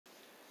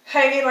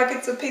hanging like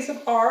it's a piece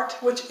of art,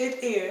 which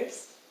it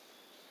is.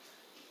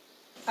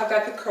 I've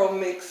got the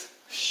CurlMix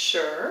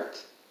shirt.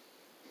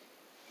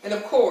 And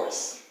of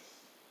course,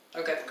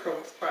 I've got the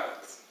CurlMix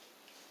products.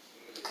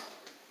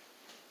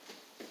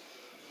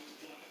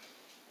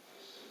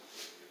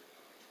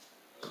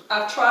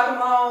 I've tried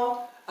them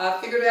all. I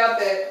figured out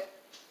that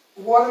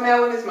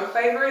watermelon is my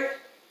favorite.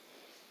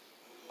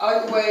 I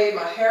like the way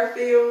my hair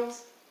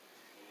feels.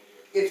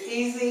 It's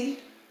easy.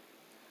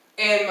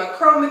 And my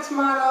CurlMix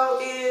motto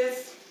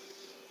is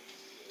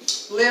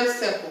live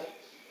simple.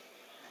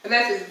 And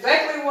that's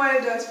exactly what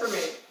it does for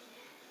me.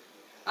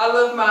 I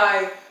love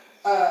my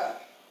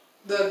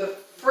the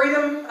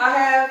freedom I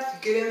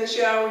have to get in the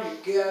shower, you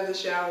get out of the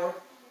shower.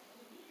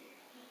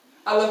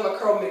 I love my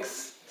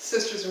CurlMix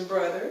sisters and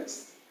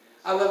brothers.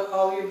 I love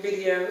all your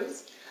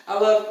videos. I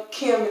love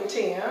Kim and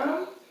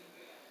Tim.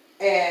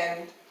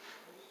 And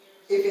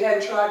if you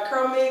hadn't tried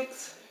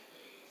CurlMix,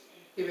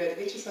 you better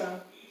get you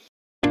some.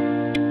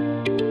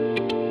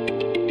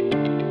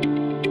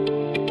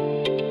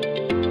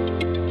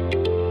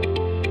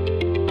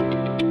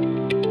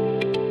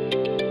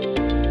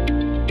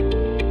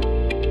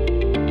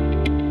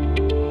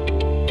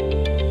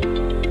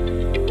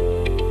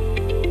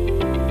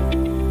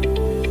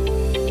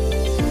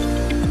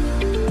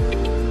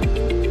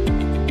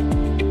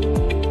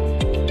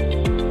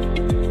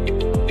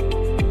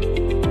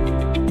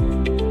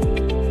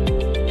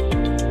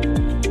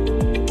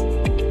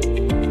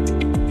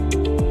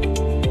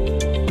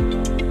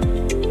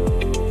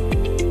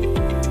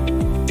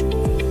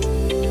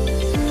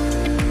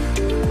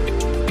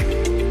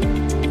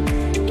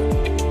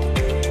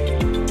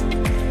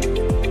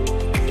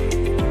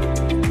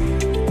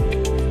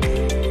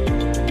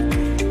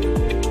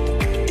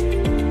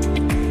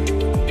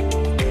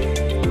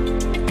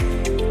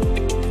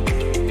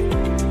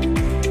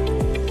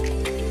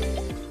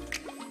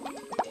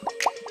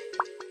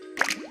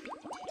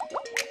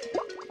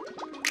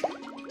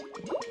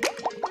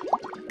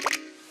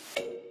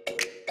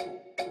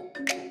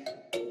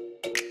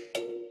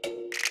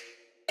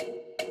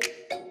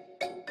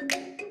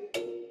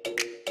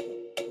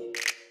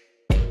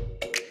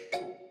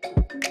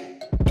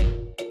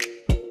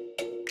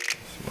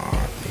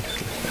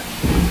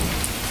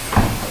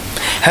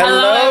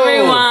 Hello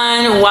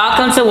everyone,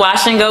 welcome to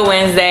Wash and Go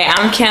Wednesday.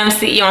 I'm Kim,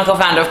 CEO and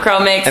co-founder of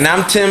CurlMix. And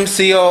I'm Tim,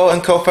 CEO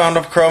and co-founder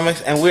of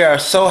CurlMix, and we are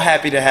so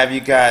happy to have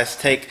you guys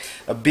take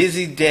a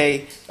busy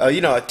day,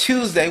 a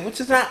Tuesday,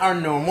 which is not our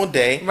normal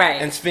day, right,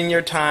 and spend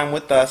your time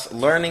with us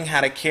learning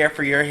how to care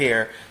for your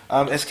hair.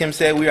 As Kim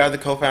said, we are the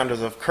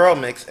co-founders of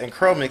CurlMix, and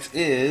CurlMix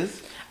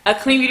is a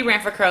clean beauty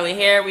brand for curly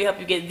hair. We help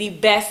you get the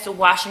best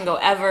wash and go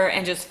ever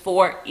in just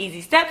 4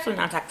 easy steps with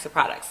non-toxic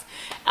products.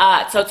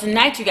 So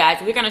tonight, you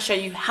guys, we're going to show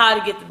you how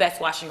to get the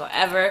best wash and go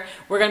ever.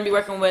 We're going to be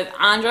working with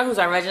Andra, who's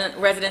our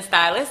resident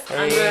stylist.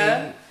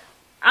 Hey.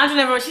 Andra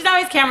never, she's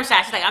always camera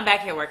shy. She's like, I'm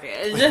back here working.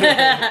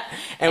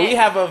 And we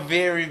have a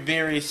very,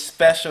 very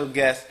special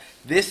guest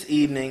this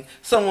evening,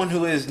 someone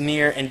who is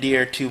near and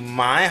dear to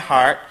my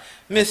heart,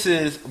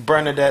 Mrs.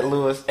 Bernadette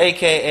Lewis,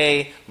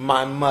 a.k.a.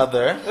 my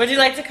mother. Would you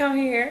like to come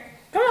here?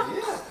 Come on.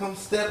 Yeah, come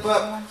step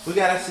up. We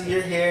gotta see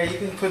your hair. You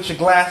can put your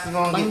glasses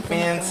on, get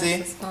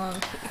fancy.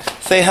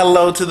 Say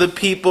hello to the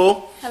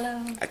people.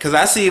 Hello. Because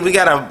I see we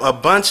got a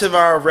bunch of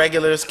our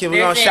regulars. We're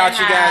going to shout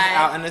you guys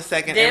out in a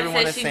second. Deb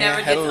Everyone is she saying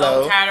never hello. Gets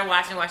old, tired of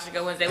watching Wash and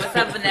Go Wednesday. What's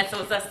up, Vanessa?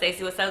 What's up,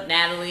 Stacy? What's up,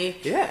 Natalie?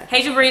 Yeah.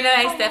 Hey, Sabrina.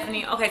 Hey,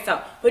 Stephanie. Okay, so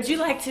would you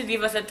like to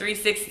give us a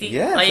 360?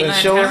 Yeah, so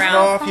show us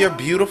off your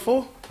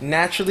beautiful,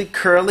 naturally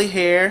curly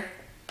hair.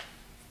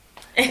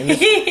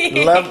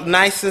 And love,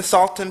 nice and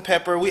salt and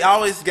pepper. We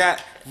always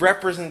got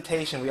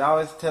representation. We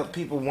always tell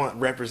people want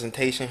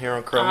representation here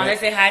on CurlMix. They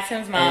say hi to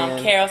Tim's mom.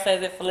 And Carol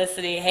says it.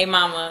 Felicity. Hey,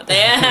 mama. Yep.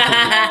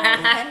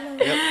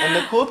 And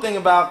the cool thing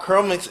about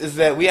CurlMix is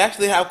that we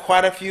actually have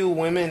quite a few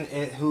women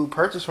who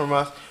purchase from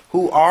us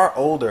who are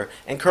older,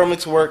 and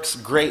CurlMix works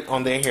great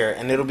on their hair,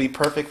 and it'll be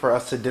perfect for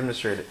us to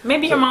demonstrate it.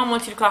 Maybe your mom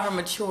wants you to call her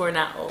mature,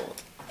 not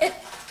old.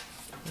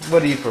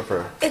 What do you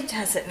prefer? It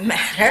doesn't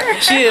matter.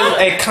 She is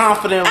a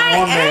confident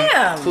woman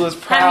who is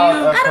proud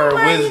of her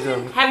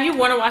wisdom. Have you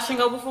worn a wash and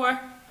go before?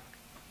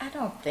 I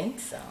don't think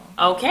so.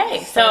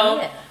 Okay,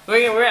 so yeah.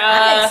 we're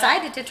I'm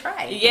excited to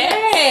try it. Yay!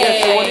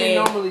 Yeah, so what do you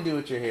normally do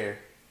with your hair?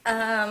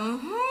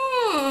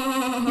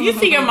 You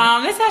see your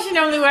mom. That's how she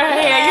normally wear her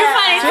hair. You're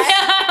funny.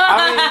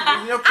 I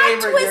mean, your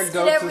favorite, your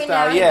go-to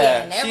style.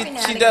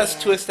 Yeah, she does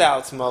twist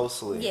outs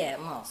mostly. Yeah,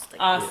 mostly.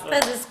 Awesome.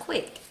 Because it's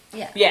quick.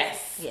 Yeah.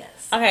 Yes.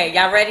 Yes. Okay,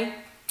 y'all ready?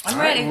 I'm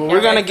ready. Well,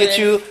 we're going to get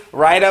you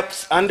right up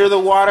under the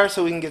water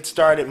so we can get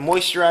started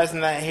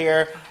moisturizing that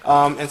hair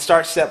and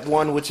start step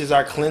 1, which is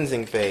our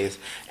cleansing phase.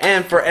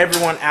 And for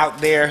everyone out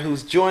there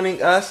who's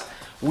joining us,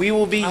 we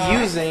will be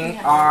using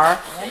our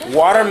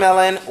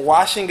watermelon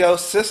wash and go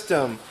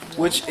system,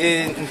 which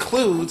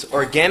includes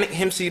organic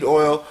hemp seed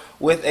oil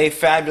with a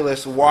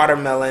fabulous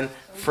watermelon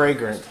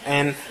fragrance.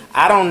 And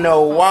I don't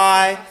know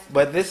why,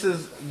 but this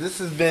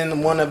has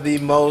been one of the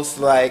most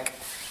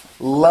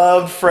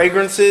loved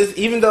fragrances,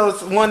 even though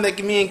it's one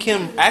that me and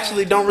Kim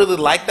actually don't really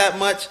like that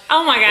much.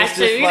 Oh my gosh, It's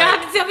just you don't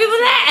have to tell people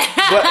that.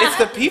 But it's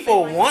the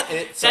people want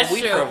it, so That's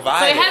we true. provide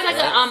So it has like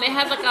right? it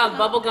has like a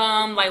bubble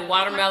gum, like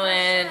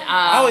watermelon.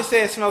 I always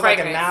say it smells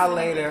fragrance. like a Now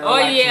Later or Oh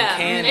like yeah, some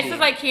candy. it's just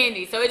like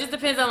candy. So it just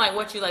depends on like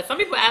what you like. Some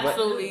people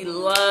absolutely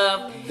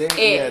love They- it.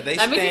 yeah, they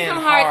Let me see stand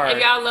some hearts hard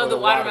if y'all love for the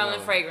the watermelon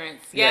watermelon.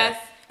 fragrance. Yeah. Yes.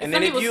 And It's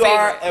then some if people's you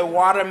are favorite. a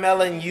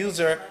watermelon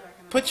user,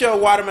 put your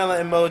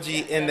watermelon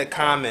emoji in the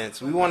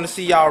comments. We want to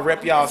see y'all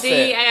rip y'all See,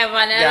 set. I got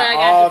vanilla, Got I all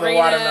got the Sabrina.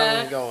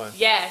 watermelon going.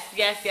 Yes,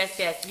 yes, yes,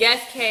 yes.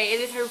 Yes, Kay, it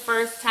is her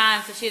first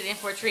time, so she's in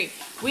for a treat.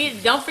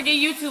 Don't forget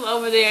YouTube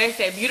over there.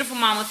 Say beautiful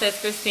mama, says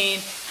Christine.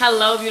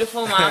 Hello,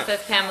 beautiful mom,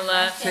 says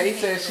Pamela. Tay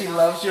says she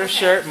loves your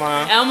shirt,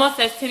 Mom. Elmo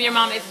says Tim, your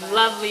mom is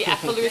lovely. I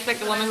fully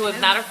respect a woman who is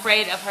not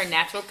afraid of her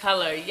natural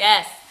color.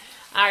 Yes.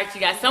 All right,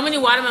 you guys. So many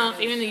watermelons,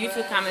 even in the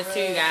YouTube comments too,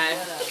 you guys.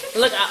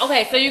 Look,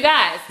 okay, so you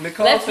guys.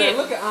 Nicole let's said, get.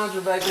 look at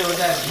Andra back there with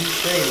that deep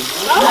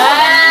face.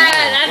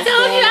 I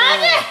told you,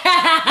 Andre.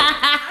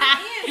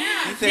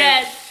 She said,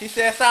 Yes. she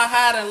said, stop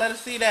hiding. Let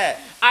us see that.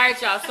 All right,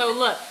 y'all. So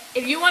look,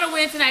 if you want to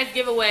win tonight's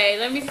giveaway,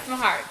 let me see some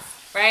hearts,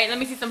 right? Let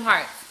me see some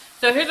hearts.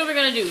 So here's what we're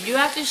gonna do. You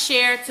have to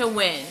share to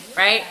win,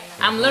 right?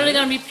 I'm literally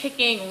gonna be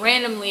picking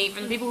randomly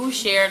from the people who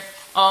shared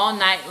all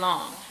night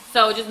long.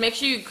 So just make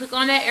sure you click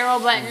on that arrow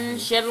button,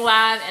 share the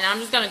live, and I'm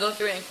just gonna go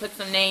through it and put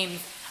some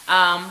names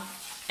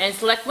and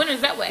select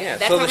winners that way. Yeah,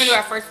 That's so how we're gonna do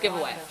our first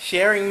giveaway.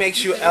 Sharing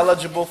makes you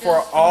eligible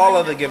for all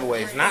of the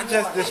giveaways, not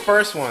just this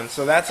first one.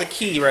 So that's a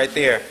key right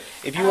there.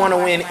 If you want to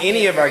win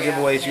any of our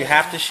giveaways, you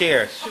have to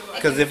share.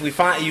 Because if we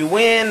find you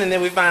win and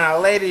then we find out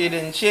later you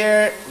didn't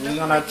share it, we're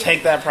gonna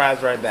take that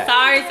prize right back.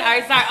 Sorry.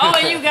 Oh,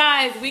 and you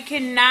guys, we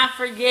cannot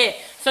forget.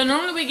 So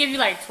normally we give you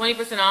like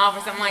 20% off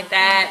or something like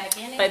that.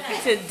 But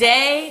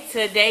today,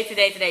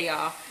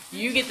 y'all,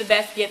 you get the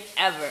best gift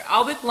ever.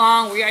 All week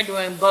long, we are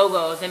doing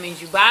BOGOs. That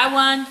means you buy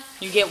one,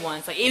 you get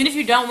one. So even if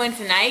you don't win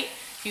tonight,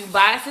 if you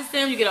buy a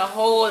system, you get a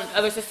whole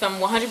other system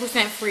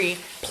 100% free.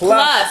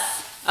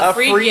 Plus a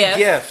free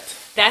gift.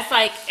 That's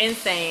like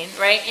insane,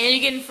 right? And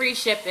you're getting free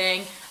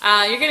shipping.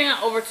 You're getting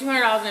over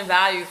 $200 in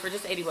value for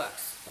just $80.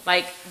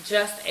 Like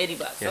just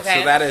 $80. Yeah, Okay.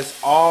 so that is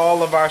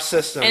all of our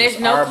systems. And there's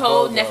no our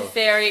code BOGO.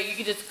 necessary. You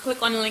can just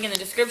click on the link in the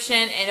description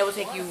and it will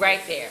take you right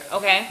there.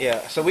 Okay.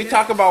 Yeah, so we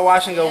talk about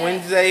Wash and Go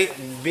Wednesday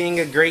being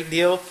a great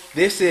deal.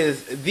 This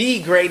is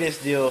the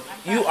greatest deal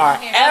you are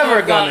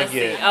ever gonna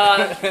get. Y'all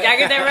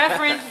get that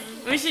reference?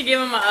 We should give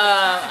them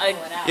a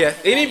Yeah,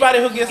 anybody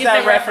who gets Get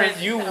that that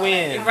reference, reference. you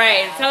win.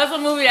 right. Tell us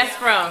what movie that's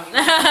from.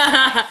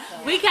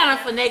 We kind of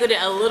finagled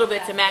it a little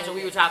bit to match what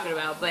we were talking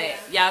about, but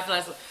y'all tell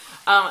us.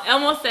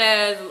 Elmo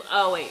says,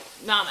 oh wait,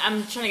 no,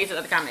 I'm trying to get to the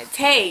other comment.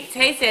 Tay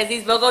says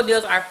these BOGO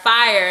deals are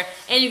fire,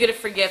 and you get a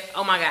free gift.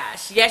 Oh my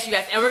gosh, yes, you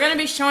guys, and we're gonna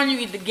be showing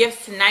you the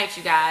gifts tonight,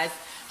 you guys.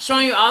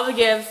 Showing you all the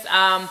gifts,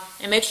 and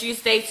make sure you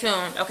stay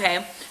tuned.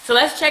 Okay, so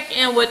let's check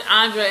in with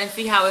Andra and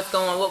see how it's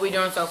going, what we're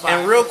doing so far.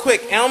 And real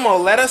quick, Elmo,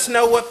 let us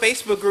know what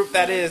Facebook group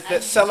that is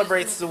that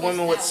celebrates the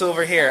women with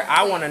silver hair.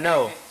 I want to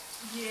know.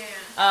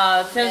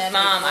 Tim's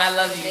mom, I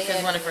love you.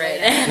 Tim's one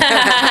afraid.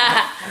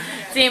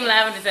 Team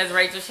Lavender says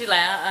Rachel. She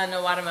like,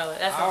 no watermelon.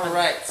 That's so All funny.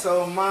 right,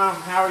 so Mom,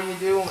 how are you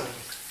doing?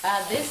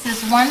 This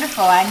is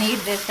wonderful. I need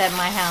this at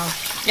my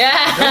house. Yeah.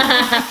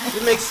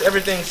 It makes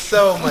everything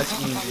so much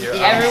easier.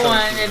 Everyone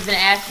has been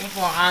asking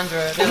for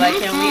Andra. They're like,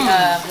 can we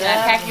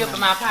pack you up in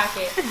my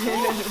pocket?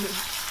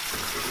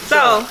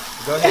 So,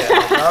 Go ahead.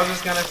 I was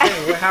just gonna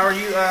say, how are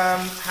you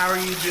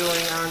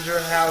doing,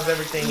 Andra? How's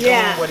everything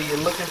Yeah. going? What are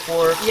you looking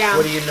for? Yeah.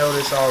 What do you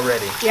notice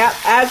already? yep,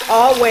 as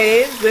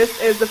always,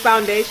 this is the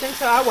foundation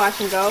to our wash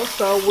and go.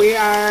 So we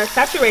are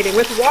saturating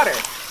with water.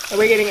 And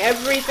we're getting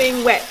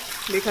everything wet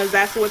because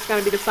that's what's going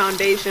to be the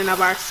foundation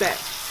of our set.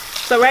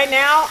 So right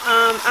now,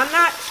 I'm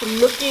not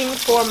looking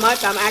for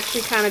much. I'm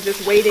actually kind of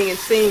just waiting and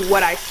seeing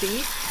what I see.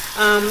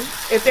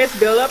 If there's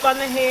buildup on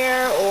the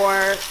hair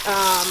or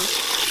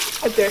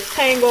if there's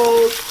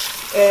tangles,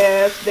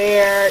 if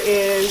there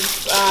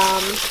is,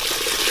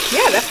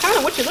 yeah, that's kind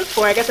of what you look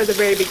for, I guess, at the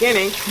very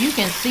beginning. You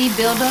can see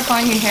buildup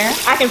on your hair.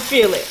 I can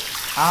feel it.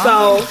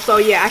 Oh. So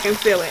yeah, I can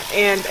feel it.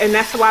 And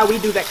that's why we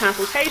do that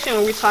consultation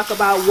when we talk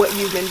about what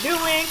you've been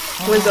doing,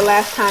 when's the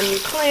last time you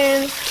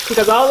cleansed,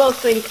 because all those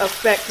things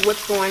affect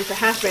what's going to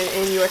happen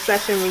in your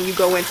session when you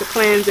go into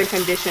cleanse and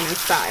condition and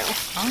style.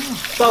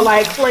 Oh. So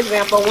like, for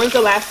example, when's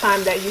the last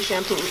time that you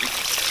shampooed?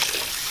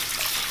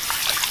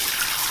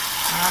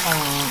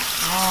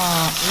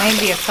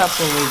 Maybe a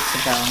couple of weeks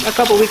ago. A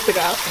couple weeks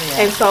ago.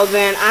 Yeah. And so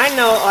then I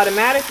know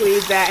automatically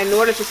that in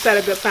order to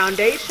set a good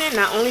foundation,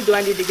 not only do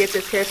I need to get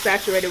this hair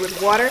saturated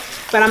with water,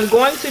 but I'm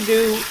going to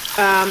do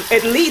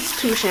at least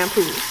 2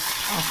 shampoos.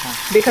 Okay.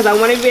 Because I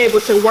want to be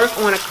able to work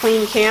on a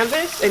clean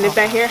canvas, and if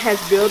that hair has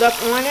buildup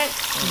on it,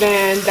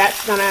 then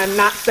that's going to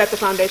not set the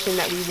foundation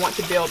that we want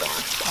to build on.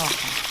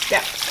 Okay.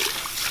 Yeah.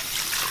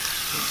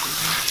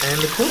 And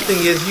the cool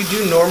thing is, you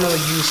do normally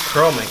use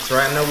CurlMix,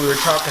 right? I know we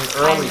were talking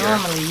earlier. I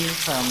normally use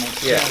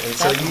CurlMix. Yeah, and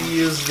so you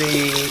use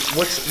the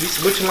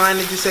which line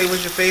did you say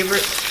was your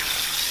favorite?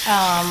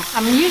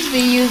 I'm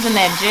usually using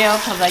that gel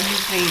because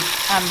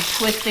I'm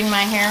twisting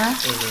my hair,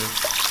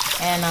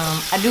 and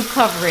I do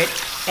cover it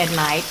at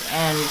night,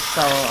 and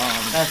so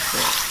that's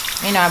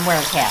it. You know, I wear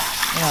a cap,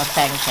 a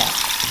satin cap.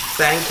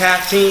 Satin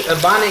cap team, a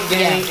bonnet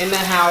gang in the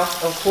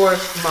house. Of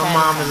course, my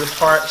mom is a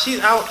part. She's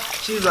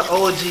an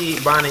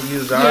OG bonnet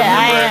user. Yeah,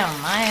 I am.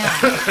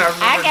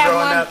 I remember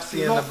growing up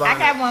seeing the bonnet. I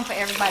got one for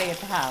everybody at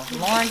the house.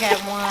 Lauren got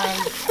one.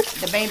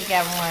 The baby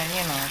got one.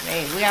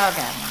 We all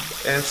got one.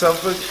 And so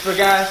for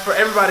guys, for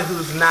everybody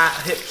who's not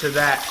hip to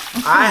that,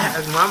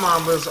 my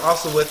mom was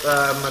also with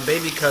my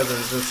baby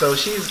cousins, and so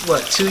she's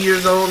what, 2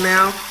 years old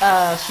now?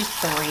 She's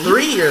 3.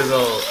 3 years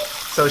old.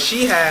 So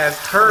she has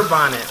her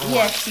bonnet on.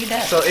 Yes, she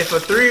does. So if a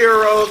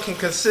 3-year-old can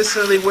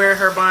consistently wear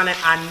her bonnet,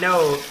 I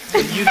know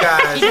that you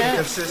guys can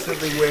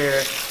consistently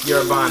wear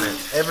your bonnet.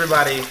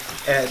 Everybody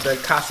at the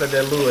Casa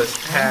de Luis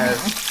has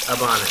a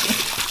bonnet.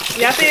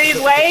 Y'all see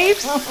these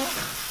waves?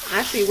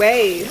 I see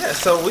waves. Yeah,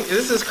 so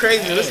this is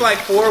crazy. It's like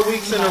 4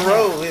 weeks in a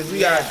row. We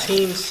got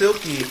Team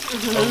Silky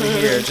over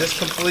here. Just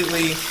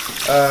completely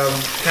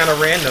kind of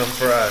random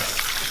for us.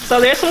 So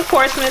there's some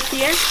coarseness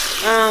here,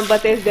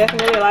 but there's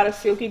definitely a lot of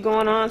silky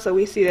going on. So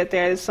we see that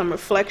there's some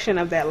reflection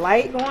of that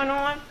light going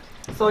on.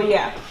 So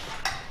yeah.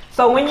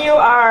 So when you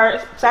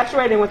are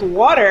saturating with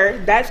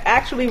water, that's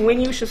actually when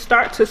you should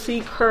start to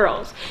see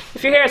curls.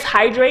 If your hair is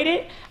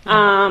hydrated,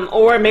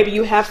 or maybe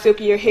you have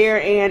silkier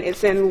hair and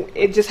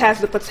it just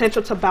has the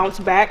potential to bounce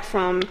back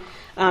from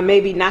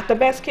maybe not the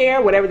best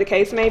care, whatever the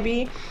case may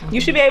be, you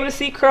should be able to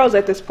see curls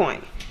at this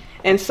point.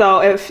 And so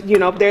if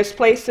there's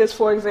places,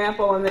 for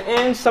example, on the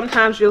end,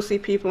 sometimes you'll see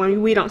people,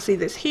 and we don't see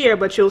this here,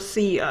 but you'll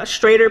see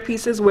straighter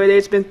pieces where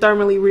it's been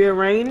thermally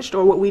rearranged,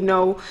 or what we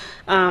know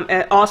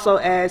also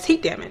as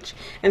heat damage.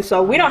 And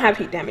so we don't have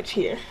heat damage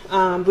here.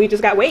 We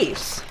just got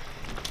waves.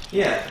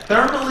 Yeah,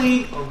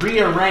 thermally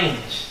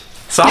rearranged.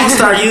 So I'm gonna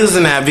start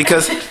using that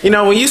because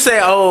when you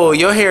say, "Oh,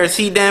 your hair is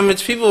heat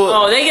damaged,"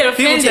 people they get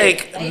offended. People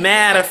take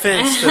mad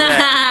offense to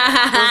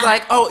that. It's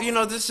like, "Oh,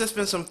 there's just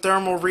been some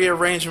thermal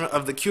rearrangement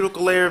of the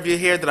cuticle layer of your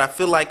hair that I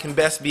feel like can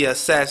best be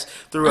assessed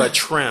through a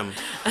trim."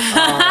 So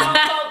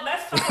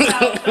let's talk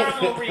about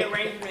thermal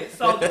rearrangement.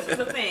 So this is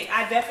the thing.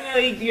 I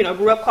definitely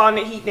grew up calling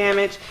it heat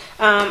damage,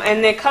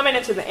 and then coming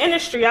into the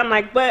industry, I'm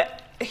like, but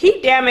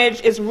heat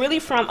damage is really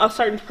from a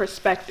certain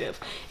perspective.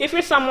 If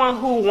you're someone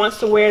who wants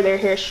to wear their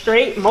hair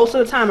straight most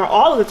of the time or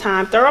all of the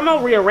time, thermal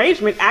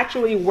rearrangement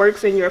actually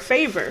works in your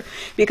favor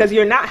because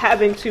you're not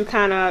having to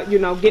kind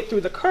of, get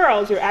through the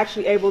curls. You're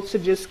actually able to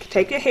just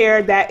take your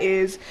hair that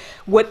is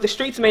what the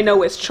streets may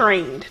know as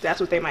trained. That's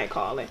what they might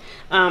call it.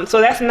 So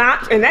that's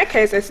not, in that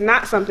case, it's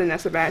not something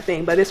that's a bad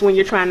thing, but it's when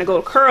you're trying to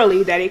go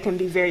curly that it can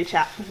be very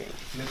challenging.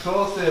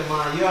 Nicole said,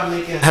 "Ma, you are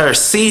making her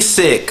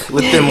seasick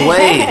with them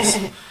waves."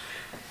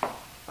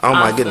 Oh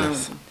my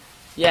goodness.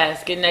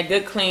 Yes, getting that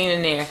good clean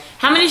in there.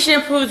 How many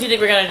shampoos do you think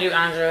we're going to do,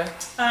 Andra?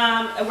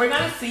 We're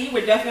going to see.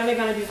 We're definitely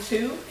going to do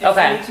 2. If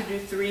we need to do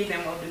 3,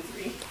 then we'll do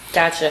 3.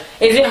 Gotcha.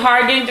 Is it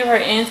hard getting through her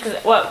ends?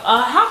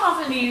 How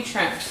often do you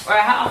trim? Or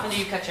how often do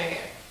you cut your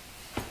hair?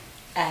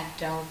 I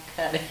don't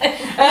cut it.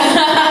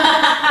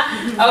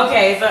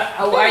 Okay, so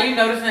are you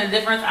noticing a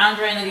difference,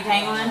 Andra, in the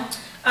detangling?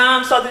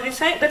 So the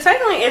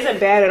detangling isn't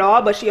bad at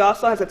all, but she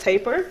also has a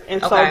taper, and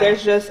so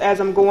there's just, as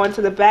I'm going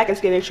to the back, it's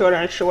getting shorter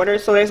and shorter,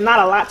 so there's not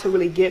a lot to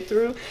really get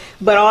through,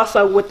 but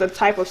also with the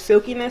type of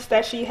silkiness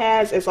that she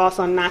has, it's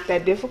also not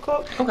that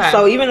difficult.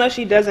 So even though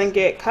she doesn't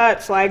get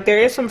cuts, like there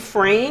is some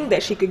fraying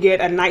that she could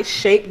get a nice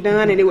shape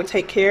done, and it would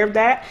take care of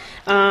that,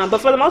 but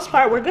for the most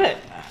part, we're good.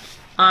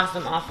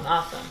 Awesome.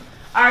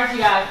 All right, you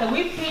guys, so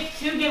we picked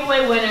 2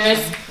 giveaway winners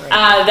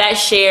that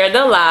shared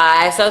the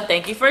live, so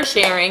thank you for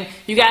sharing.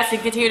 You guys can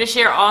continue to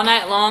share all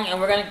night long, and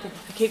we're going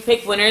to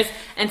pick winners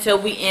until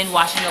we end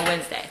Wash and Go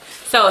Wednesday.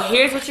 So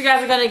here's what you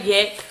guys are going to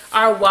get.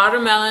 Our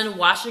watermelon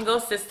wash and go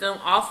system,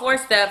 all 4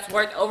 steps,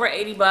 worth over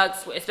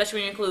 $80, especially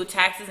when you include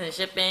taxes and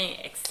shipping,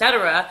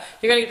 etc.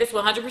 You're going to get this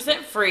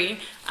 100% free.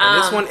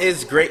 And this one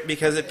is great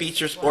because it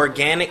features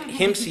organic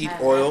hemp seed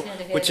oil,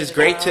 which is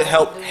great to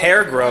help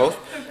hair growth,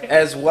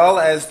 as well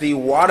as the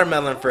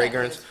watermelon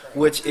fragrance,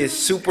 which is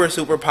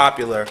super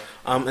popular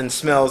and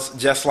smells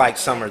just like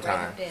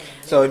summertime.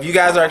 So if you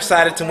guys are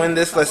excited to win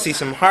this, let's see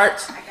some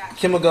hearts.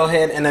 Kim will go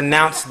ahead and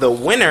announce the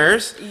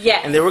winners.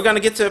 Yes. And then we're going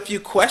to get to a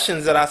few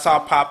questions that I saw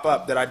pop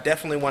up that I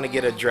definitely want to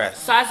get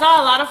addressed. So I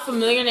saw a lot of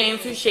familiar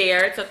names who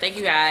shared, so thank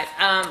you guys.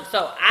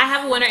 So I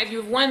have a winner. If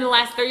you've won in the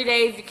last 30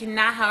 days, you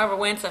cannot, however,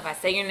 win. So if I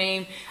say your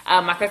name,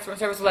 my customer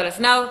service will let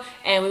us know,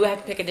 and we will have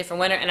to pick a different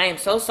winner. And I am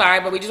so sorry,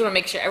 but we just want to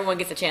make sure everyone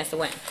gets a chance to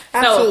win.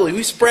 Absolutely.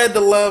 We spread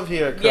the love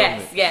here.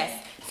 Yes.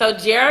 So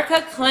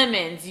Jerica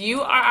Clemens, you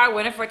are our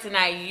winner for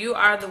tonight. You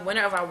are the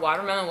winner of our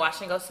watermelon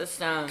wash and go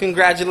system.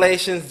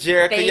 Congratulations,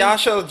 Jerica. Y'all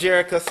show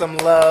Jerica some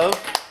love.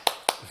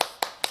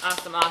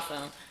 Awesome.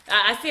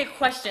 I see a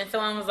question.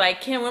 Someone was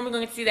like, Kim, when are we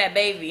going to see that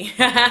baby?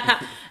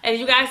 And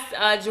you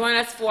guys join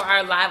us for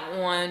our live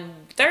on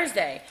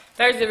Thursday.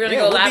 We're going to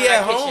go live in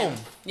our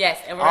kitchen. Yes.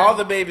 And all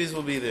the babies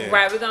will be there.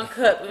 Right. We're going to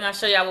cook. We're going to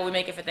show y'all what we're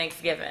making for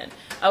Thanksgiving.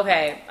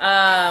 Okay.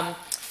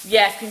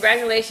 Yes,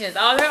 congratulations.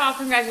 Oh, they're all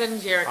congratulating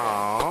Jericho.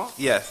 Aw,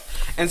 yes.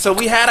 And so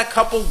we had a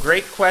couple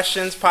great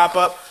questions pop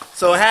up.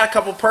 So I had a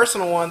couple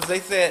personal ones. They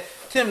said,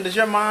 Tim, does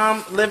your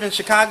mom live in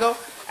Chicago?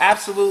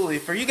 Absolutely.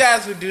 For you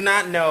guys who do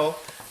not know,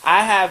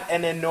 I have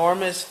an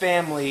enormous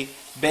family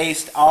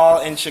based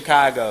all in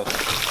Chicago.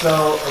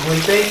 So when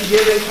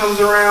Thanksgiving comes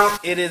around,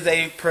 it is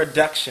a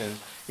production.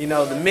 You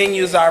know, the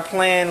menus are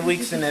planned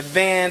weeks in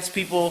advance.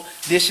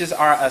 Dishes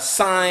are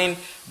assigned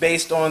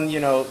based on, you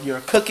know,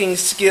 your cooking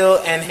skill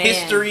and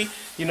history.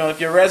 You know,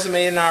 if your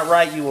resume is not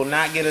right, you will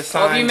not get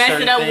assigned. Well, if you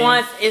mess it up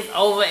once, it's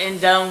over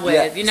and done with.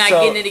 Yeah, you're not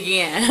getting it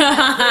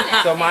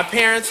again. So my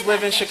parents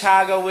live in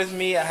Chicago with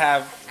me. I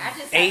have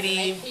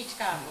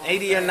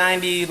 80 or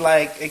 90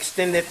 like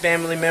extended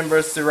family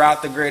members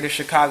throughout the greater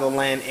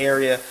Chicagoland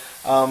area.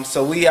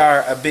 So we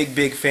are a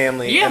big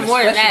family. You have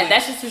more than that.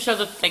 That's just 2 shows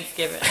of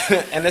Thanksgiving.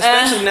 And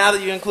especially now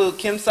that you include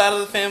Kim's side of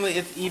the family,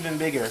 it's even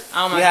bigger.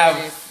 Oh my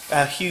goodness.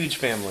 A huge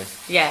family.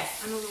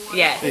 Yes.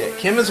 Yes. Yeah,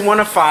 Kim is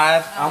one of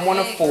 5. I'm one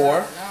of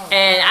 4.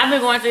 And I've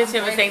been going to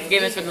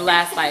Thanksgiving for the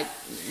last like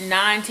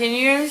 9-10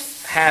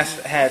 years. Had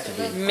to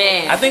be.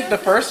 Man. I think the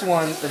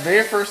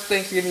very first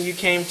Thanksgiving you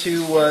came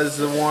to was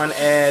the one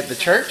at the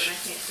church.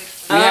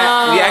 We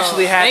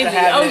actually had to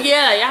have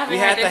it. We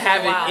had to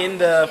have it in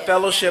the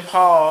fellowship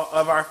hall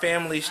of our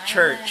family's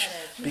church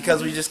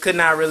because we just could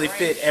not really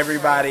fit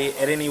everybody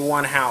at any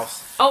one house.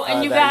 Oh,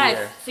 and you guys,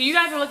 so you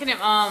guys are looking at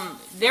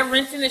they're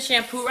rinsing the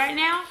shampoo right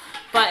now,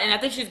 and I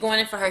think she's going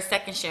in for her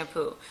second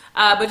shampoo.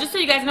 But just so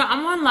you guys know,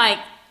 I'm on like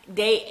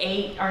day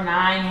 8 or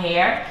 9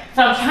 hair,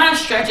 so I'm trying to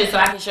stretch it so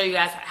I can show you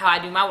guys how I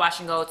do my wash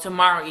and go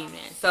tomorrow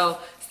evening. So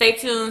stay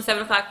tuned,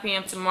 7:00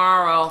 p.m.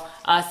 tomorrow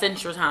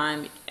Central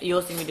Time.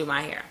 You'll see me do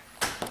my hair.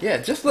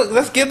 Yeah, just look.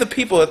 Let's give the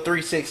people a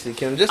 360,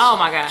 Kim. Just oh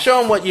my gosh, show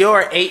them what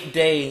your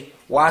 8-day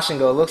wash and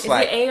go looks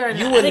like. Is it 8 or 9?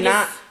 You would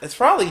not. It's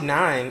probably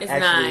 9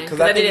 actually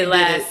because I think you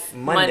did it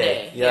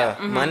Monday. Yeah,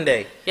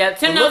 Monday. Yeah,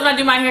 Tim knows when I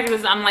do my hair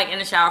because I'm like in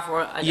the shower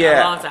for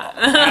a long time.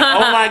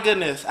 Oh my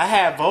goodness, I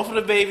had both of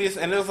the babies,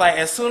 and it was like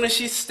as soon as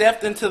she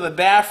stepped into the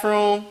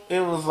bathroom,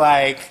 it was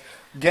like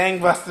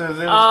gangbusters.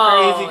 It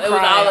was crazy,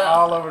 crying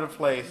all over the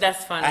place.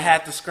 That's funny. I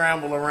had to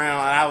scramble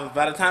around, and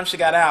by the time she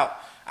got out,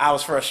 I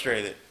was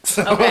frustrated.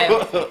 So okay.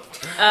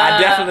 I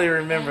definitely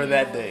remember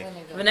that day.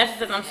 Vanessa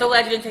says, I'm so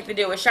glad you didn't take the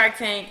deal with Shark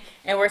Tank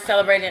and we're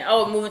celebrating.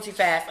 Oh, moving too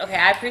fast. Okay,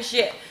 I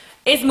appreciate it.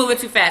 It's moving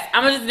too fast.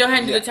 I'm going to just go ahead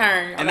and do the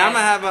turn. Okay? And I'm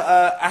going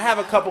to have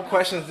a couple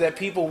questions that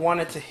people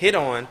wanted to hit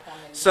on.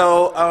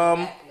 So,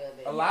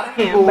 a lot of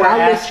people were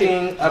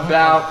asking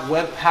about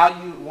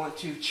how you want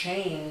to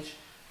change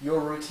your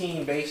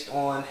routine based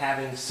on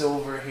having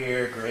silver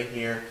hair, gray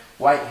hair,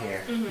 white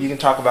hair. You can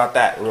talk about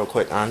that real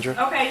quick, Andra.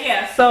 Okay,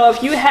 yeah. So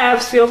if you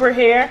have silver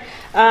hair,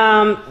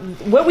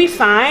 what we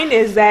find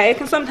is that it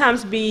can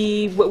sometimes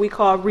be what we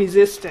call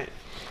resistant.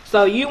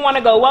 So you want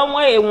to go one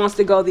way, it wants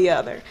to go the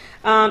other.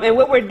 And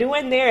what we're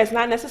doing there is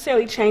not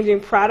necessarily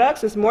changing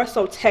products, it's more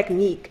so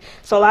technique.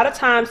 So a lot of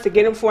times to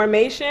get in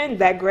formation,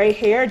 that gray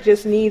hair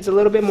just needs a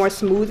little bit more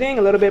smoothing,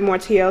 a little bit more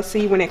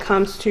TLC when it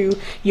comes to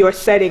your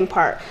setting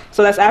part.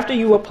 So that's after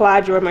you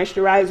applied your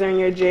moisturizer and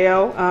your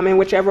gel, in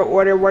whichever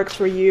order works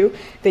for you,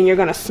 then you're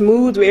going to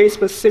smooth very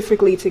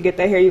specifically to get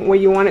the hair where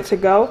you want it to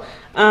go.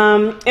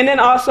 And then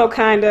also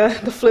kind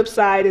of the flip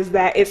side is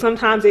that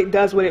sometimes it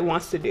does what it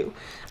wants to do.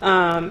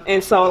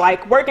 And so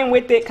like working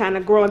with it, kind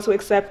of growing to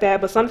accept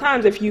that. But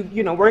sometimes if you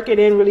work it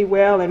in really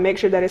well and make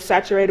sure that it's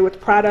saturated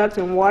with product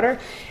and water,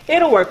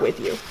 it'll work with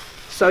you.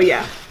 So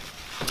yeah.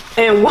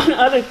 And one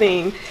other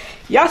thing,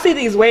 y'all see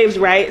these waves,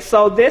 right?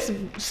 So this,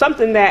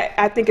 something that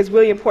I think is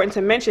really important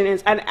to mention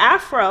is an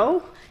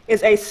afro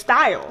is a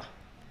style.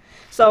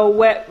 So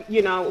what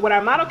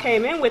our model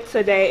came in with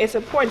today, it's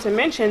important to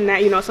mention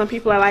that, some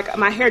people are like,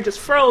 my hair just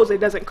froze, it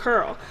doesn't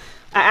curl.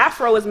 An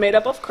afro is made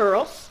up of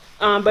curls,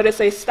 but it's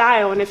a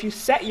style, and if you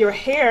set your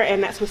hair in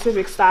that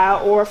specific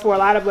style, or for a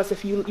lot of us,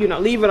 if you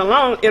leave it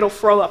alone, it'll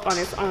fro up on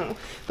its own.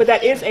 But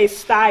that is a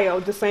style,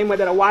 the same way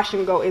that a wash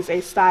and go is a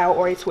style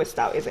or a twist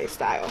out is a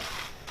style.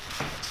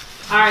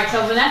 All right,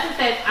 so Vanessa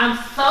said, I'm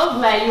so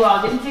glad you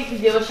all didn't take the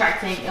deal with Shark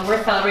Tank, and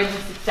we're celebrating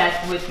the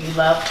success with you.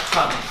 Love,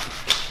 CurlMix.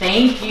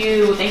 Thank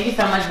you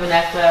so much,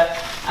 Vanessa.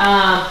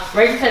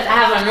 Rachel says, I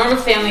have an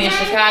enormous family in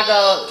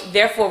Chicago,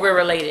 therefore we're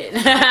related.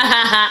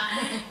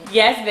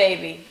 Yes,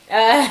 baby.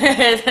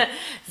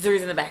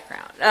 Zuri's in the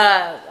background.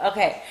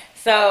 Okay,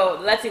 so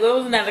let's see, what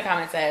was another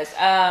comment says?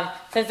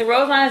 Since the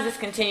Rose line is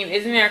discontinued,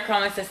 isn't there a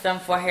CurlMix system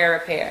for hair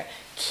repair?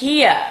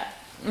 Kia,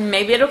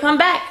 maybe it'll come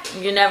back.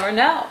 You never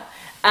know.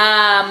 You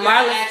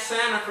gotta ask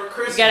Santa for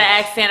Christmas. You gotta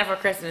ask Santa for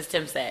Christmas,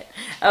 Tim said.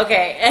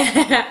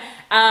 Okay.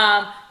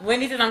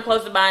 Wendy says I'm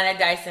close to buying that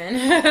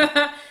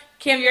Dyson.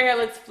 Kim, your hair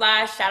looks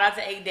fly. Shout out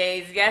to 8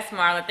 Days. Yes,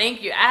 Marla,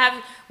 thank you.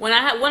 When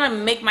I want to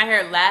make my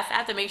hair last, I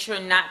have to make sure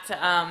not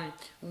to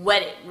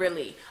wet it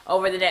really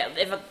over the day.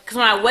 Because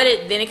when I wet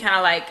it, then it kind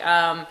of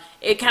like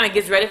it kind of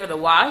gets ready for the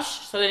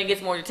wash. So then it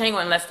gets more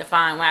detangled and less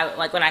defined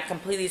when I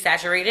completely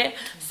saturate it.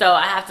 So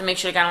I have to make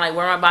sure to kind of like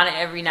wear my bonnet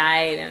every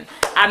night. And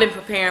I've been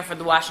preparing for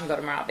the wash and go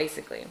tomorrow,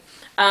 basically.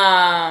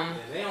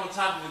 They don't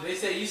top of it. They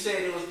said you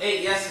said it was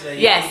 8 yesterday.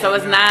 Yes, so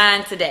it's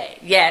 9 today.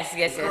 Yes.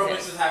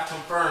 CurlMixers have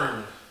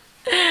confirmed.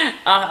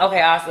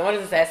 Okay, awesome. What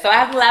does it say? So I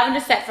have the lavender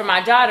set for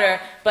my daughter,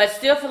 but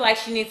still feel like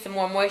she needs some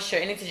more moisture.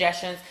 Any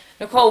suggestions?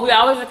 Nicole, we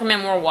always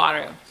recommend more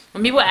water.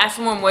 When people ask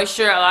for more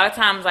moisture, a lot of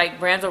times like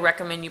brands will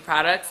recommend you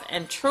products,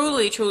 and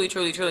truly,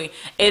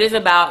 it is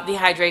about the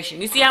hydration.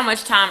 You see how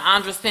much time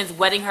Andra spends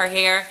wetting her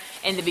hair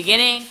in the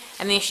beginning,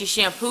 and then she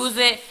shampoos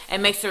it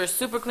and makes sure it's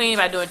super clean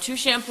by doing 2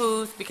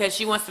 shampoos because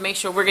she wants to make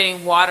sure we're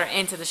getting water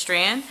into the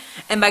strand.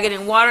 And by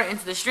getting water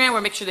into the strand, we're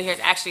making sure the hair is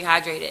actually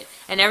hydrated.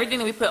 And everything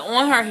that we put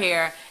on her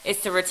hair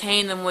is to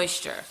retain the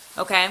moisture,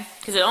 okay?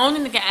 Because the only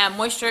thing that can add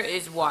moisture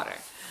is water.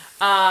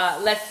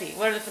 Let's see.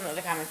 What are some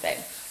other comments say?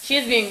 She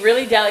is being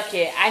really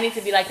delicate. I need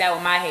to be like that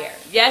with my hair.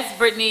 Yes,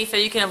 Brittany, so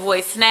you can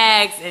avoid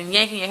snags and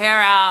yanking your hair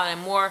out and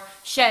more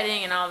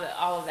shedding and all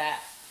of that.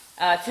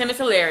 Tim is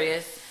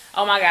hilarious.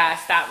 Oh my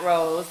gosh, stop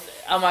Rose.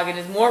 Oh my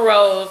goodness, more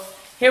Rose.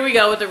 Here we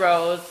go with the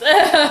Rose.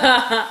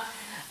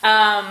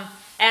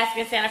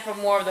 Asking Santa for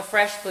more of the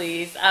fresh,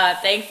 please.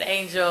 Thanks,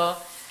 Angel.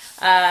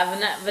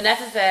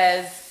 Vanessa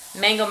says,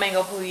 mango,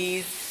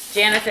 please.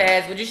 Jana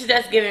says, would you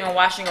suggest giving a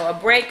wash and go a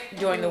break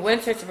during the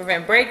winter to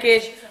prevent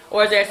breakage,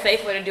 or is there a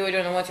safe way to do it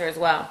during the winter as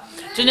well?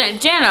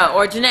 Jana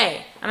or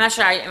Janae, I'm not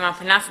sure am I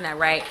pronouncing that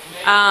right.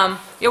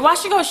 Your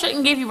wash and go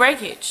shouldn't give you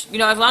breakage. You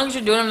know, as long as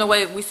you're doing them the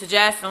way we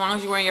suggest, as long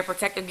as you're wearing your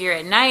protective gear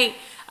at night,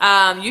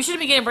 you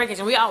shouldn't be getting breakage.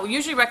 And we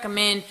usually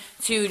recommend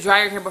to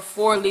dry your hair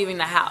before leaving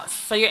the house,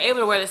 so you're able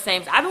to wear the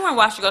same. I've been wearing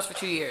wash and goes for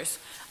 2 years.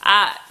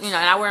 And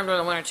I wear them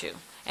during the winter too,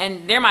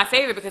 and they're my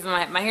favorite because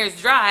when my hair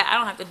is dry, I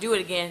don't have to do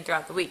it again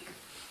throughout the week.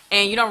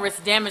 And you don't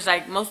risk damage.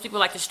 Like most people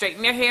like to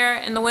straighten their hair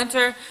in the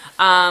winter.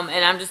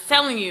 And I'm just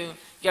telling you,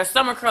 your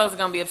summer curls are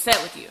gonna be upset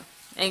with you.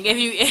 And if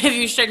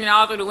you straighten it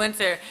all through the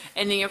winter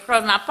and then your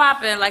curls not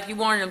popping like you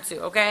wanted them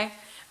to, okay?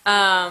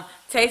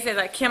 Tay says,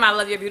 like, Kim, I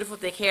love your beautiful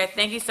thick hair.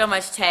 Thank you so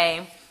much,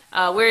 Tay.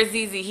 Where's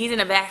Zizi? He's in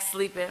the back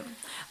sleeping.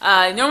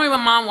 Normally my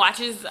mom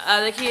watches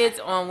the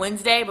kids on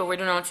Wednesday, but we're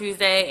doing it on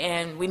Tuesday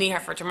and we need her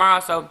for tomorrow,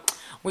 so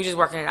we're just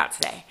working it out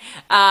today.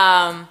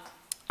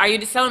 Are you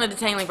selling the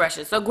detangling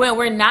brushes? So Gwen,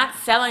 we're not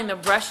selling the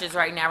brushes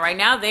right now. Right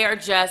now they are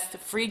just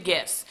free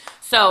gifts.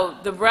 So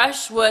the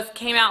brush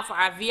came out for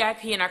our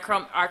VIP and our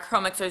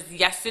CurlMixers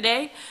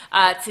yesterday.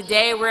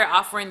 Today we're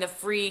offering the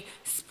free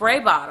spray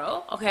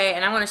bottle, okay?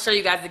 And I'm going to show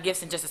you guys the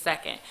gifts in just a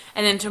second.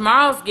 And then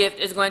tomorrow's gift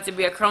is going to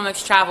be a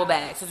CurlMix travel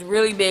bag. So it's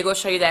really big. We'll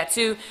show you that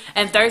too.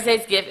 And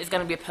Thursday's gift is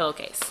going to be a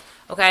pillowcase,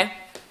 okay?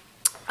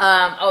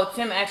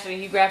 Tim actually,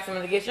 he grabbed some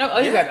of the gifts.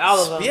 Oh, he grabbed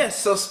all of them. Yes,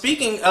 so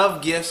speaking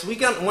of gifts, we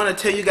want to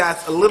tell you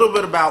guys a little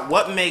bit about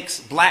what makes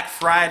Black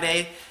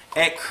Friday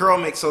at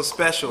CurlMix so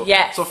special.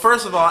 Yes. So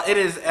first of all, it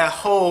is a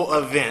whole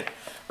event,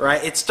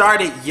 right? It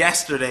started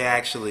yesterday,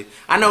 actually.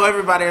 I know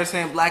everybody is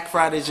saying Black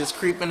Friday is just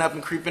creeping up,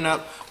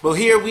 but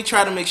here we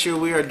try to make sure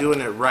we are doing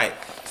it right.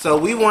 So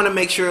we want to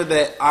make sure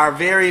that our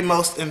very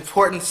most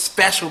important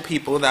special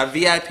people, our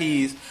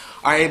VIPs,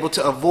 are able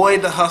to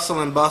avoid the hustle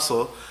and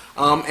bustle,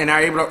 and are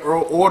able to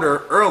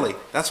order early.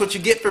 That's what you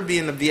get for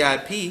being a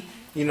VIP.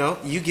 You know,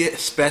 you get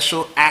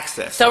special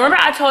access. So remember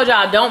I told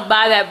y'all don't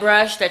buy that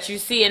brush that you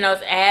see in those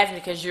ads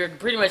because you're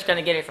pretty much going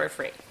to get it for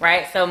free,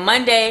 right? So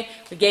Monday,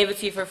 we gave it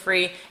to you for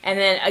free. And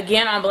then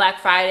again on Black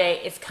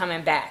Friday, it's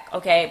coming back,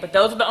 okay? But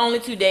those are the only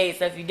 2 days.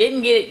 So if you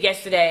didn't get it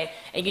yesterday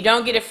and you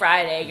don't get it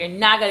Friday, you're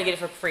not going to get it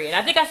for free. And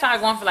I think I saw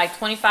it going for like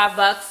 25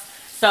 bucks.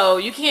 So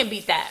you can't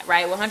beat that,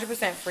 right?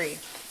 100% free.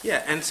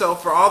 Yeah, and so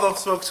for all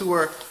those folks who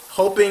are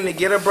hoping to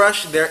get a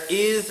brush, there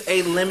is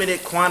a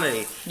limited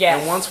quantity. Yes.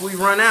 And once we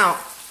run out,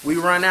 we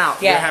run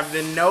out. Yes. There have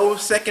been no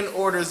second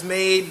orders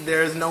made.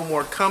 There's no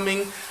more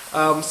coming.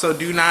 So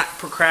do not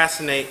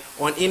procrastinate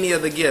on any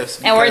of the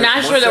gifts. And we're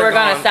not sure that we're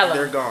going to sell them.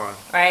 They're gone.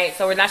 Right?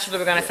 So we're not sure that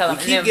we're going to sell them.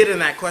 We keep getting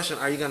that question,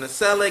 are you going to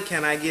sell it?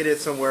 Can I get it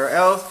somewhere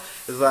else?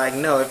 It's like,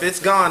 no, if it's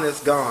gone,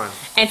 it's gone.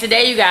 And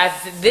today, you guys,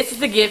 this is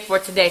the gift for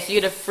today. So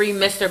you get a free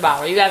Mr.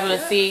 bottle. You guys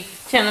want to see?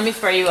 Tim, let me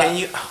spray you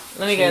up.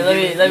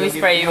 Let me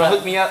spray you up.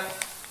 Hook me up.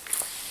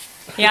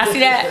 Can y'all see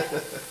that?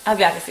 I hope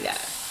y'all can see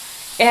that.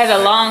 It has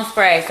a long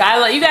spray.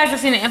 So you guys have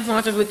seen the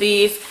influencers with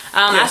these.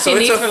 I've seen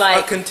these for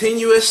like a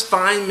continuous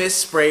fine mist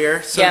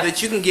sprayer so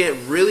that you can get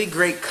really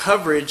great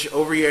coverage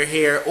over your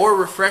hair or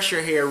refresh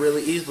your hair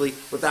really easily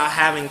without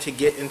having to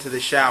get into the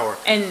shower.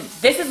 And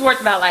this is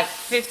worth about like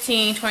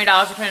 $15,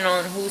 $20 depending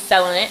on who's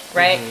selling it,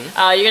 right?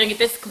 You're going to get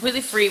this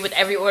completely free with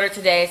every order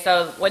today.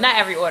 So, well, not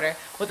every order,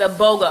 with a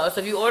BOGO.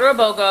 So if you order a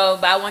BOGO,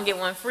 buy one, get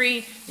one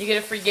free, you get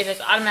a free gift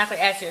that's automatically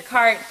added to your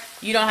cart.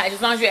 You don't have,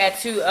 as long as you add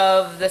 2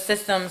 of the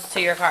systems to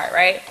your cart,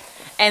 right?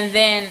 And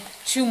then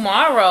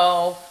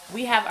tomorrow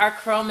we have our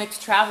CurlMix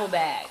travel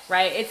bag,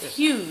 right? It's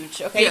huge,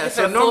 okay? Yeah,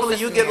 so normally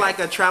you get like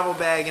a travel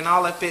bag and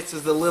all it fits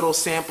is the little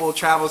sample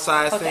travel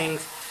size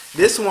things.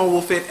 This one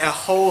will fit a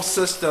whole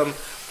system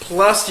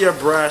plus your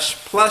brush,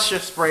 plus your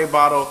spray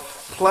bottle,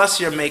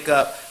 plus your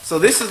makeup. So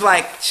this is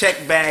like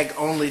check bag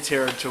only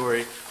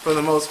territory for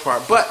the most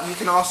part. But you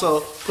can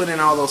also put in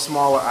all those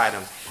smaller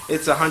items.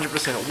 It's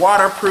 100%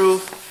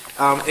 waterproof.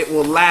 It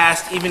will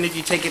last even if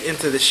you take it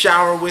into the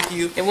shower with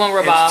you. It won't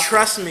rub And off.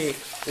 trust me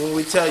when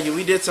we tell you,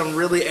 we did some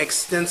really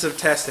extensive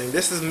testing.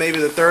 This is maybe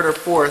the 3rd or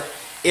 4th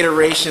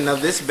iteration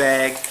of this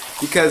bag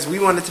because we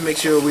wanted to make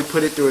sure we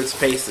put it through its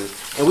paces.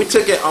 And we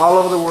took it all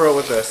over the world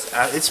with us.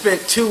 It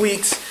spent 2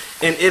 weeks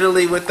in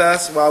Italy with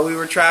us while we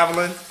were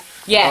traveling.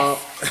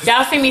 Yes.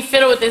 Y'all see me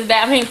fiddle with this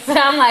bag.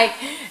 I'm like,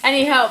 I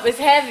need help. It's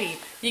heavy.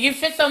 You can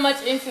fit so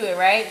much into it,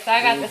 right? So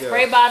I got the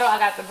spray bottle, I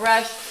got the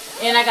brush,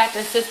 and I got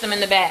the system in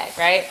the bag,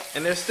 right?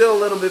 And there's still a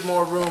little bit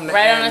more room to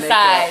right on the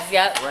sides,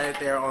 yep. Right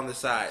there on the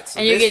sides. So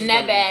and you're getting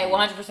that bag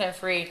 100%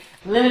 free.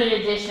 Limited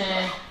edition,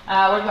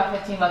 worth about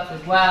 $15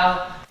 as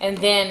well. And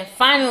then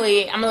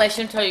finally, I'm gonna let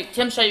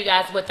Tim show you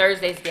guys what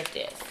Thursday's gift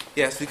is.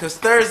 Yes, because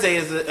Thursday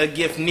is a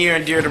gift near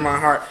and dear to my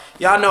heart.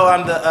 Y'all know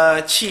I'm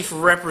the chief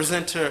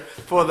representative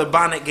for the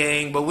Bonnet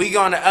Gang, but we're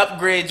going to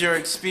upgrade your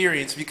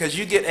experience because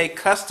you get a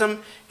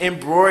custom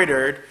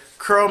embroidered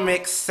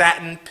CurlMix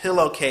satin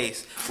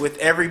pillowcase with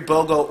every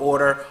BOGO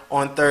order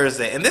on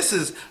Thursday. And this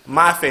is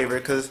my favorite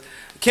because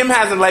Kim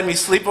hasn't let me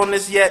sleep on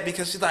this yet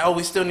because she's like, oh,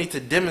 we still need to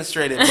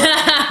demonstrate it.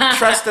 But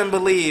trust and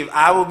believe,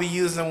 I will be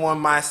using one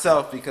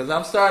myself because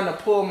I'm starting to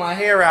pull my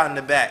hair out in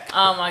the back.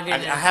 Oh, my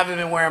goodness. I haven't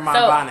been wearing my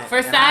bonnet.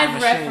 For size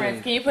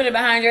reference, can you put it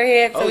behind your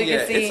head so we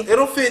can see?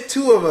 It'll fit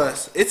 2 of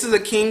us. This is a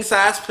king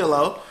size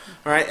pillow.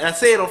 Right, I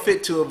say it'll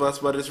fit 2 of us,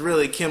 but it's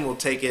really Kim will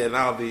take it and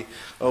I'll be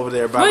over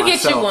there by myself. We'll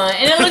get you one,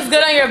 and it looks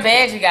good on your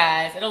bed, you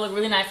guys. It'll look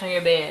really nice on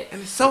your bed.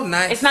 And it's so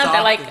nice. It's not soft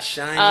that like and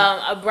shiny.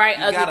 A bright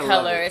You ugly gotta love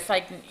color. it. It's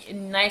like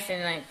nice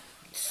and like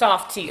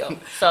soft teal.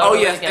 So oh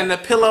really yes, good. and the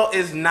pillow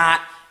is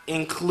not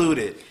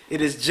included.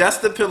 It is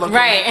just the pillow.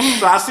 Right.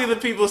 So I see the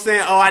people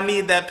saying, "Oh, I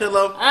need that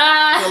pillow."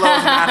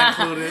 Pillow's not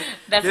included.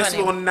 That's this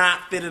funny. will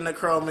not fit in the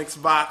CurlMix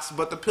box,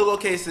 but the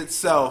pillowcase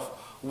itself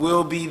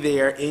will be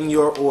there in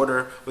your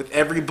order with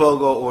every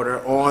BOGO order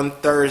on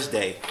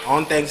Thursday,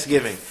 on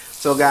Thanksgiving.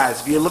 So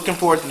guys, if you're looking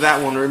forward to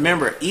that one,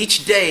 remember,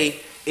 each day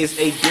is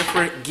a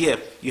different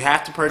gift. You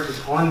have to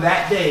purchase on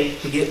that day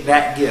to get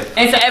that gift.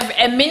 And so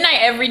at midnight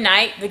every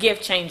night, the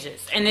gift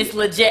changes, and it's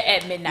legit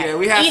at midnight. Yeah,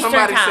 we had Eastern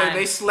somebody time. say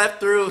they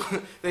slept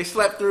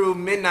through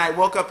midnight,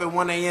 woke up at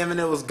 1 a.m. and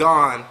it was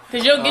gone.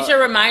 Because you'll get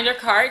your reminder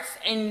carts,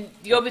 and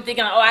you'll be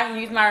thinking, oh, I can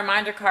use my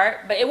reminder cart,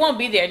 but it won't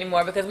be there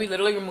anymore because we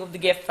literally removed the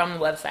gift from the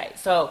website.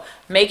 So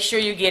make sure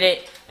you get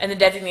it in the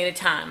designated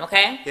time,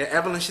 okay? Yeah,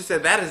 Evelyn, she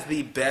said that is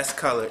the best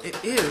color.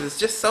 It is. It's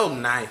just so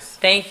nice.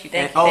 Thank you,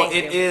 thank And, you,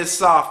 it is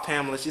soft,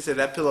 Pamela. She said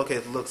that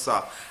pillowcase looks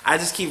soft. I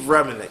just keep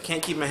rubbing it.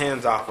 Can't keep my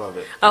hands off of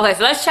it. Okay,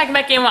 so let's check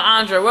back in with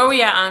Andra. Where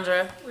we at,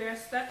 Andra? We're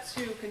stuck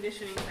to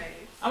conditioning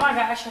phase. Oh my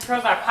gosh, your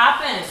curls are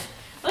popping.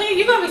 Look,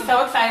 you're going to be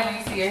so excited when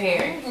you see your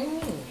hair.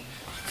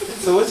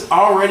 So it's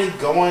already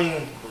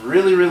going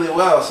really, really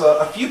well. So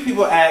a few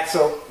people asked,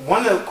 so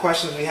one of the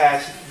questions we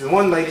had, the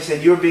one lady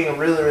said you were being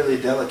really,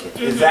 really delicate.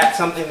 Is that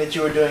something that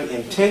you were doing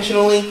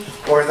intentionally,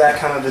 or is that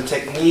kind of the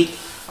technique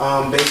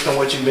based on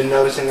what you've been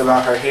noticing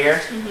about her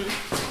hair?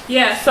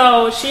 Yeah,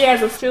 so she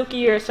has a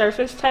silkier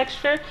surface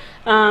texture.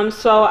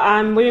 So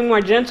I'm being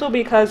more gentle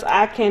because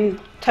I can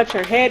touch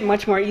her head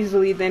much more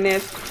easily than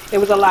if it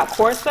was a lot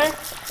coarser.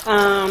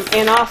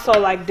 And also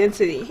like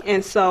density.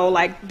 And so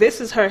like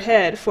this is her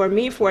head. For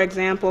me, for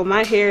example,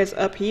 my hair is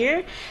up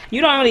here.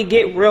 You don't really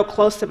get real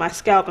close to my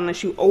scalp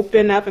unless you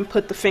open up and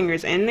put the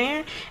fingers in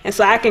there. And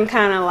so I can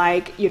kind of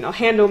like, you know,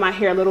 handle my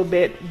hair a little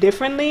bit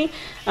differently.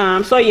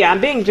 So yeah, I'm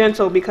being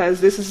gentle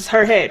because this is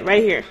her head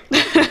right here.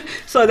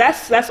 So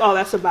that's all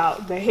that's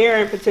about. The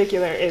hair in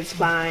particular is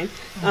fine.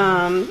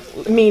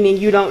 Meaning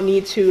you don't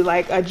need to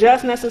like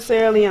adjust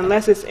necessarily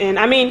unless it's in,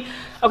 I mean,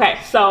 okay,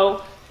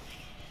 so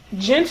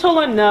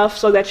gentle enough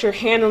so that you're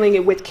handling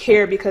it with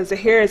care because the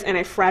hair is in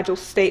a fragile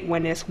state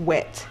when it's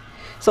wet.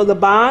 So the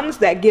bonds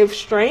that give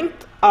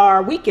strength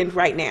are weakened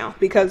right now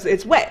because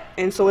it's wet,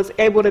 and so it's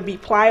able to be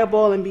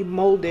pliable and be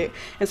molded.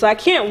 And so I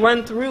can't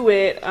run through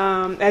it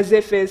as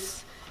if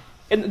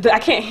I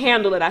can't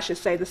handle it, I should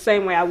say, the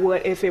same way I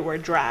would if it were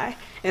dry.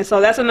 And so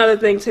that's another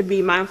thing to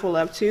be mindful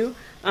of too.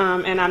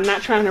 And I'm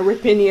not trying to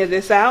rip any of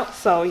this out,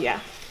 so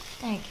yeah.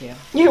 Thank you.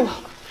 You're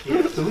welcome.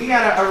 Yeah, so we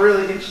got a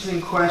really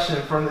interesting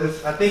question from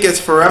this. I think it's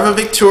Forever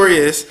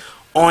Victorious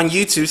on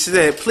YouTube. She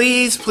said,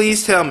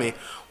 please tell me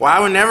why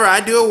whenever I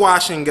do a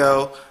wash and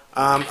go,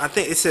 I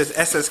think it says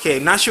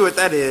SSK, not sure what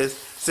that is,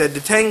 said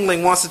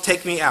detangling wants to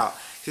take me out.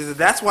 She said,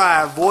 that's why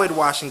I avoid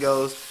wash and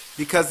goes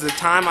because the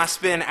time I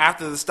spend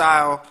after the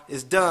style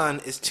is done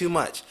is too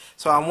much.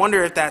 So I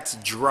wonder if that's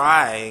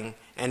drying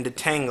and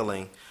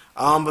detangling.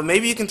 But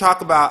maybe you can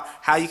talk about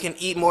how you can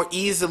more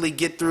easily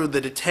get through the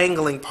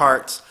detangling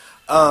parts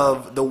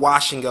of the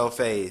wash and go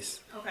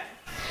phase.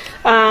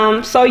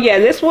 Okay. So yeah,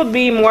 this would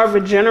be more of a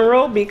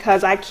general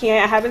because I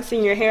haven't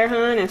seen your hair,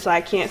 hun, and so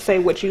I can't say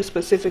what you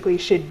specifically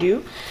should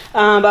do.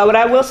 But what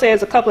I will say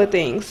is a couple of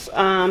things.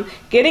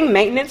 Getting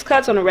maintenance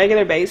cuts on a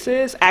regular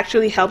basis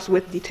actually helps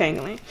with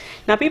detangling.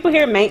 Now people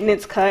hear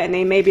maintenance cut and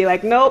they may be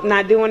like, nope,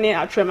 not doing it.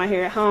 I'll trim my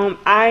hair at home.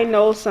 I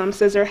know some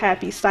scissor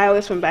happy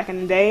stylists from back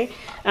in the day,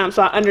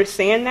 so I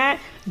understand that.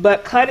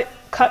 But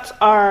cuts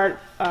are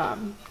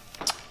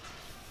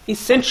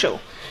essential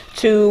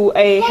to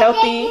a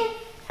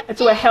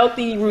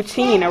healthy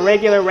routine, a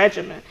regular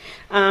regimen.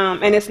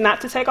 And it's not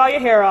to take all your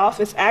hair off.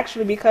 It's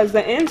actually because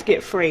the ends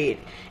get frayed,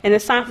 and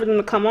it's time for them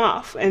to come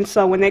off. And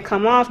so when they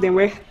come off, then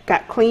we've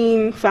got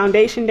clean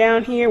foundation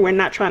down here. We're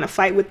not trying to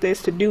fight with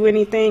this to do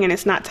anything, and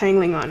it's not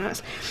tangling on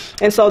us.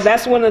 And so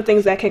that's one of the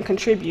things that can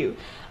contribute.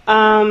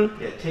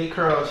 Take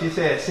curl. She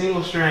said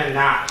single strand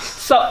knots.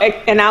 So,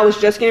 and I was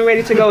just getting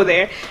ready to go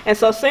there. And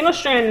so single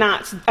strand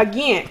knots,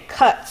 again,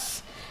 cuts.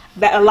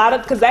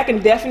 Because that can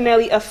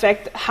definitely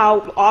affect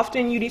how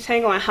often you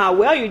detangle and how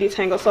well you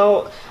detangle.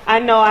 So I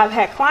know I've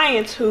had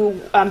clients who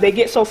they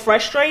get so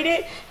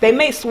frustrated, they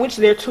may switch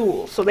their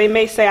tools. So they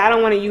may say, I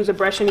don't want to use a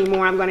brush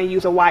anymore, I'm going to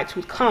use a wide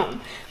tooth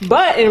comb.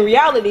 But in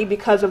reality,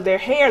 because of their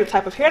hair, the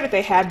type of hair that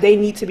they have, they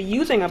need to be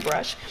using a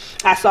brush.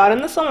 I saw it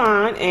in the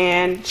salon,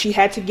 and she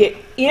had to get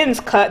ends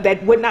cut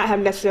that would not have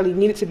necessarily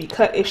needed to be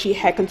cut if she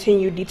had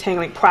continued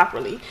detangling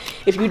properly.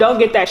 If you don't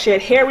get that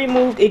shed hair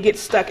removed, it gets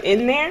stuck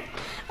in there.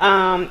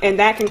 And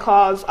that can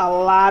cause a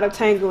lot of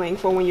tangling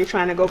for when you're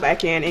trying to go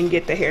back in and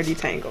get the hair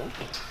detangled.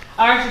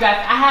 All right, you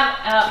guys, I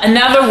have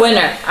another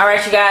winner. All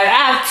right, you guys, I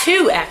have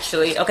two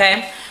actually,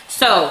 okay?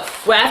 So,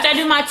 well, after I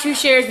do my 2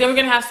 shares, then we're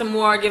going to have some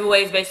more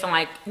giveaways based on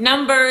like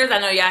numbers. I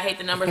know y'all hate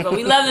the numbers, but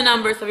we love the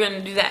numbers, so we're going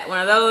to do that, one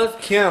of those.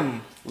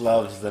 Kim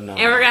loves the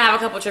numbers. And we're going to have a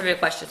couple trivia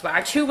questions. But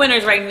our 2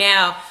 winners right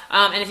now,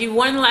 and if you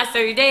won in the last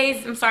 30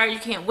 days, I'm sorry you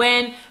can't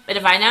win. But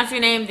if I announce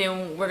your name,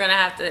 then we're going to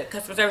have to,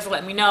 customer service will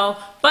let me know.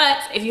 But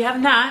if you have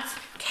not,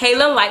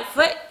 Kayla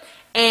Lightfoot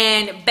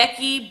and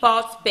Becky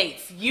Baltz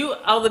Bates. The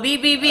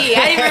BBB.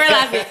 I didn't even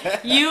realize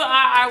it. You are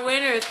our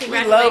winners. We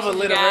Congratulations, love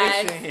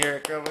alliteration guys. here,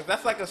 CurlMix.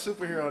 That's like a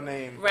superhero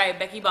name. Right,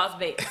 Becky Baltz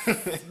Bates.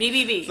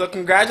 BBB. So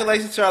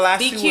congratulations to our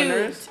last 2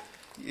 winners.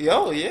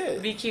 Yo, yeah.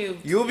 Be cute.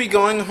 You'll be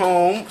going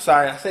home.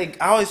 Sorry, I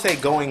always say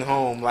going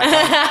home. Like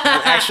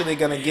I'm actually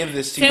gonna give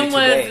this to you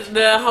today. Tim was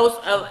the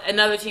host of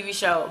another TV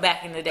show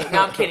back in the day.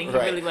 No, I'm kidding. He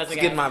really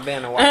wasn't. Get my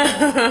van and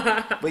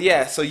walk. But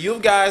yeah, so you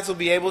guys will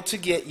be able to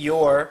get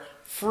your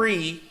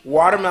free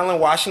watermelon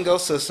wash and go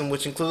system,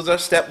 which includes our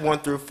step 1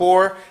 through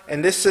 4,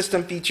 and this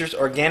system features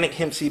organic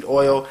hemp seed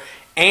oil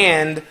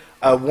and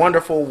a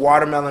wonderful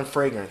watermelon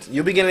fragrance.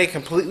 You'll be getting it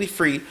completely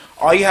free.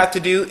 All you have to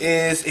do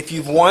is, if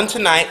you've won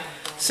tonight,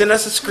 send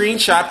us a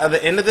screenshot of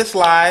the end of this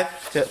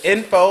live to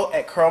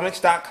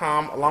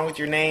info@curlmix.com along with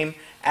your name,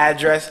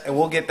 address, and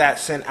we'll get that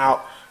sent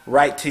out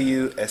right to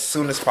you as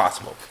soon as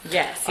possible.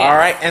 Yes. All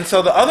right, and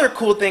so the other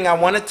cool thing I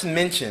wanted to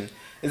mention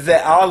is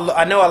that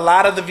I know a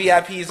lot of the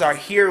VIPs are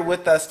here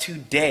with us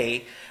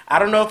today. I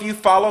don't know if you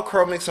follow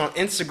CurlMix on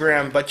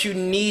Instagram, but you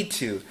need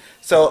to.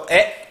 So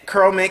at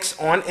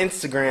CurlMix on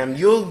Instagram,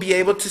 you'll be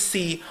able to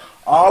see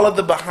all of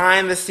the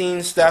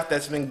behind-the-scenes stuff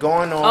that's been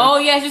going on. Oh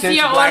yes, you see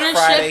your Black order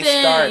Friday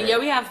shipping. started. Yeah,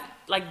 we have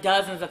like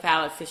dozens of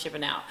pallets to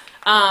shipping out.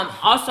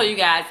 Also, you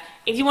guys,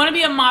 if you want to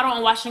be a model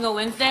on Wash and Go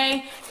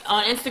Wednesday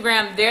on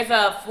Instagram, there's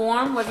a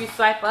form where if you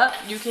swipe up,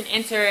 you can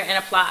enter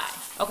and apply.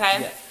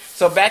 Okay. Yeah.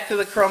 So back to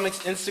the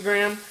CurlMix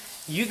Instagram.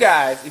 You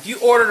guys, if you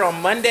ordered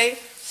on Monday,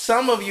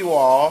 some of you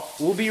all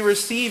will be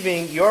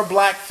receiving your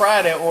Black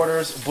Friday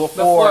orders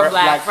before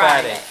Black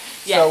Friday.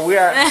 Yes. So we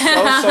are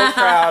so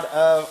proud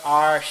of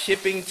our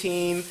shipping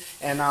team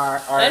and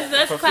our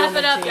let's clap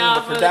it up, team, y'all,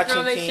 the for the production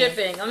CurlMix team.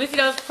 shipping. Let me see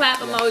those clap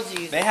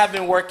emojis. They have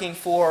been working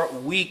for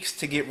weeks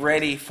to get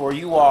ready for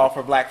you all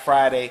for Black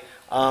Friday,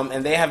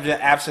 and they have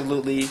been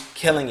absolutely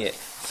killing it.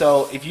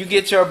 So if you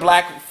get your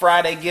Black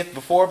Friday gift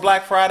before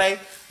Black Friday,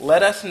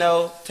 let us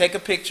know, take a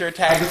picture,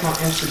 tag us on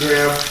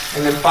Instagram,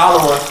 and then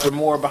follow us for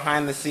more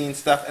behind-the-scenes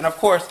stuff. And, of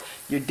course,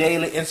 your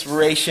daily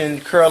inspiration,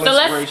 curl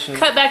inspiration.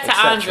 So let's cut back to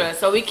etc. Andra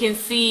so we can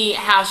see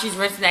how she's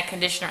rinsing that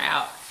conditioner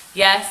out.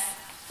 Yes?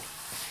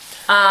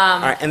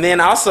 All right, and then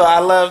also,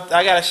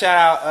 I got to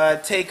shout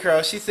out Tay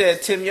Curl. She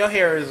said, Tim, your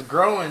hair is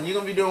growing. You're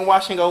going to be doing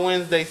Wash and Go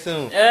Wednesday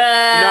soon.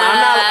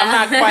 I'm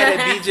not quite at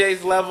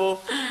BJ's level,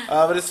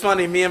 but it's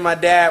funny. Me and my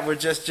dad were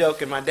just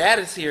joking. My dad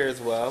is here as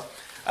well.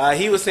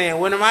 He was saying,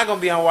 when am I going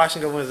to be on Wash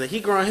and Go Wednesday? He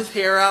growing his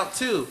hair out,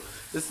 too.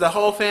 The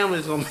whole family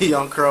is going to be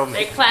on CurlMix.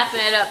 They're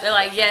clapping it up. They're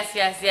like, yes,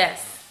 yes,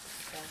 yes.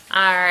 All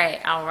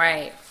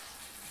right.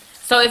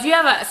 So if you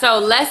have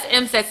Les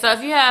M said, so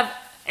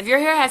if your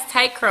hair has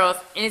tight curls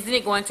and isn't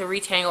it going to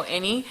retangle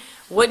any,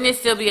 wouldn't it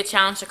still be a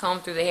challenge to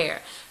comb through the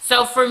hair?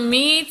 So for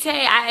me,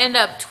 Tay, I end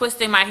up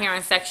twisting my hair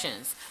in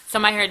sections so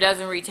my hair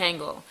doesn't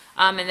retangle.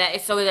 And that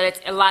it's so that it's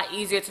a lot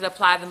easier to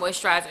apply the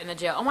moisturizer and the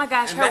gel. Oh my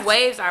gosh, her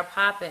waves are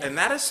popping. And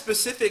that is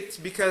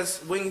specific because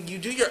when you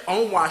do your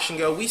own wash and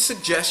go, we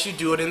suggest you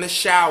do it in the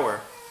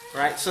shower,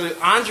 right? So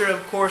Andra,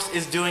 of course,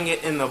 is doing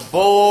it in the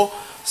bowl,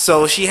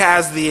 so she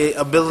has the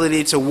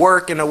ability to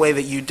work in a way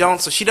that you don't.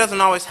 So she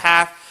doesn't always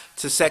have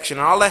to section.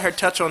 And I'll let her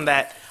touch on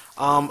that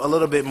a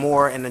little bit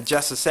more in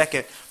just a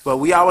second. But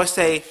we always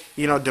say,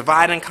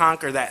 divide and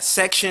conquer. That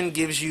section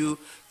gives you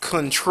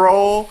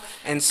control,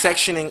 and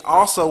sectioning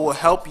also will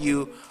help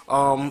you,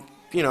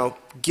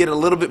 get a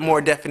little bit more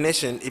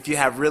definition if you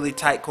have really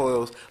tight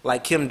coils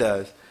like Kim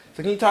does.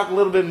 So can you talk a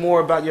little bit more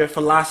about your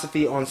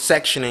philosophy on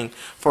sectioning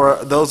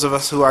for those of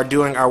us who are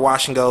doing our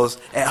wash and goes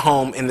at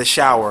home in the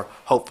shower,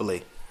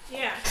 hopefully?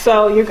 Yeah.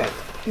 So you're good.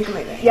 You can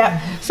make that.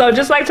 Yeah. So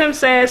just like Tim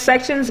said,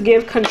 sections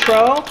give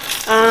control,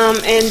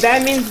 and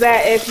that means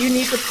that if you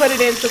need to put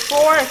it into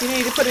 4, if you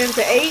need to put it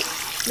into 8,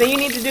 then you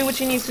need to do what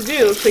you need to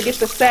do to get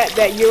the set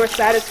that you're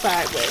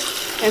satisfied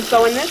with. And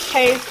so in this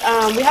case,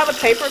 we have a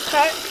taper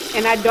cut,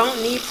 and I don't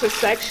need to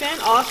section.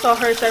 Also,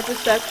 her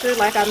surface texture,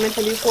 like I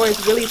mentioned before,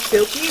 is really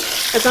silky,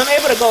 and so I'm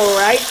able to go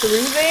right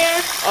through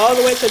there, all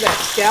the way to that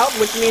scalp,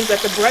 which means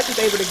that the brush is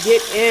able to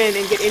get in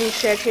and get any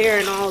shed hair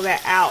and all of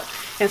that out.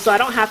 And so I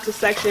don't have to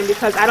section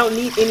because I don't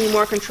need any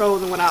more control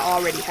than what I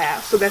already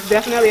have. So that's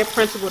definitely a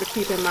principle to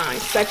keep in mind.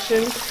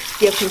 Sections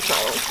give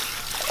control.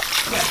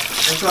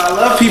 And so I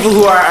love people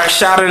who are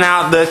shouting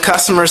out the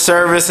customer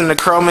service and the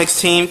CurlMix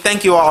team.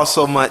 Thank you all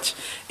so much.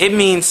 It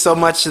means so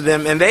much to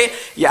them. And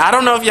I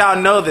don't know if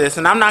y'all know this,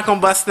 and I'm not going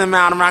to bust them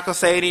out. I'm not going to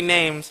say any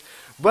names.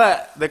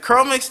 But the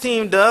CurlMix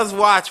team does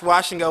watch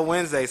Wash and Go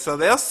Wednesday, so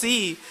they'll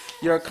see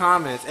your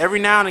comments. Every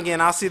now and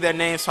again, I'll see their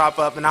names pop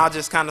up, and I'll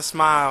just kind of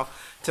smile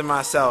to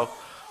myself.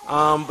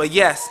 But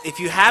yes, if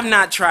you have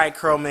not tried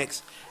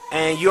CurlMix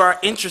and you are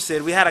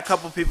interested, we had a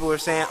couple people who were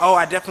saying, oh,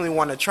 I definitely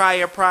want to try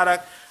your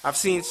product. I've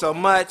seen so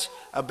much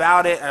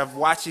about it. I've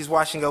watched these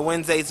Wash and Go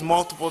Wednesdays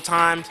multiple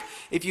times.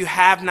 If you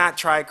have not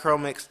tried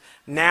CurlMix,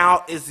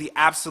 now is the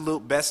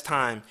absolute best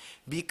time,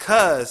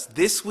 because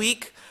this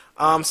week,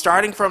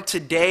 starting from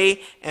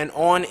today and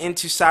on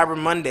into Cyber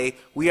Monday,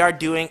 we are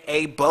doing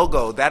a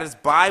BOGO. That is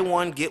buy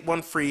one, get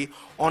one free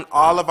on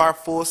all of our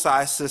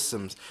full-size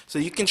systems. So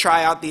you can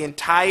try out the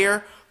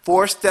entire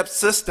 4-step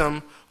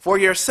system for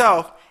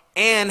yourself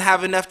and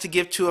have enough to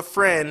give to a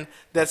friend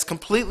that's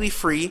completely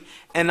free.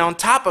 And on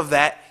top of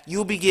that,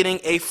 you'll be getting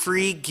a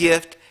free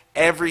gift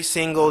every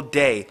single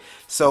day.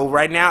 So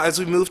right now, as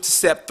we move to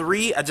step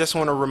 3, I just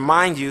want to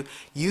remind you,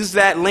 use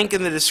that link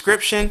in the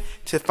description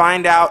to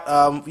find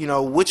out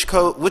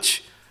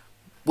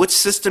which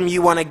system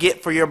you want to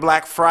get for your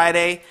Black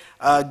Friday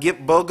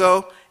get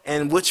BOGO,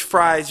 and which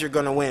prize you're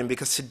going to win,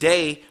 because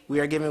today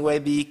we are giving away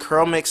the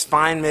CurlMix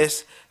Fine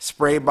Mist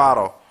spray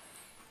bottle.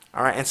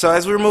 All right, and so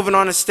as we're moving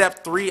on to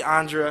step 3,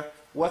 Andrea,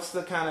 what's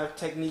the kind of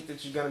technique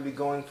that you're going to be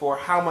going for?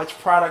 How much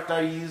product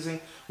are you using?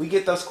 We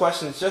get those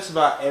questions just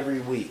about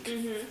every week.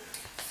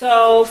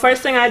 So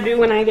first thing I do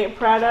when I get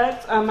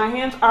products, my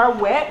hands are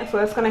wet, so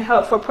that's going to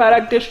help for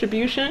product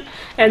distribution.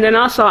 And then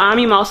also I'm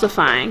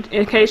emulsifying.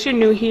 In case you're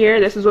new here,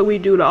 this is what we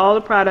do to all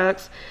the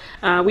products.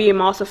 We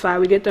emulsify.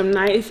 We get them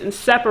nice and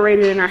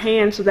separated in our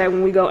hands so that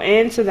when we go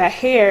into that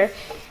hair,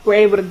 we're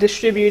able to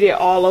distribute it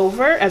all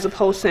over as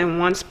opposed to in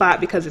one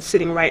spot because it's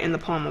sitting right in the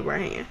palm of our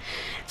hand.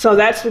 So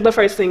that's the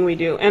first thing we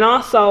do. And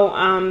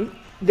also,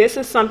 this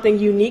is something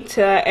unique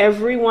to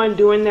everyone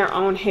doing their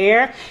own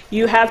hair.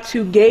 You have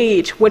to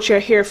gauge what your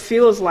hair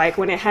feels like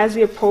when it has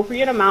the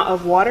appropriate amount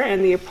of water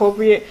and the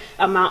appropriate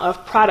amount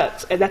of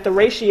products, and that the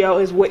ratio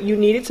is what you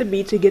need it to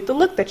be to get the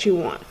look that you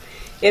want.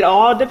 It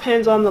all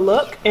depends on the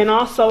look, and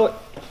also,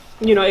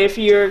 you know, if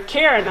you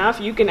care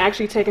enough, you can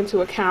actually take into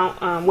account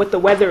what the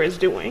weather is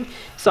doing.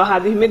 So how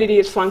the humidity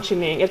is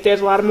functioning. If there's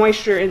a lot of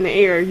moisture in the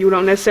air, you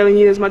don't necessarily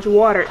need as much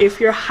water if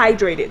you're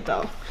hydrated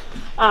though.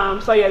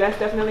 So yeah, that's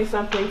definitely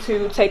something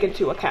to take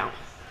into account.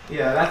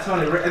 Yeah, that's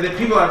funny. The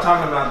people are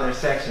talking about their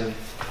section.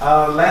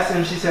 Last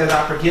time she says,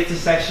 I forget to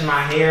section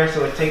my hair,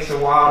 so it takes a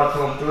while to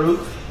come through.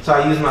 So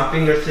I use my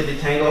fingers to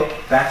detangle.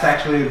 That's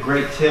actually a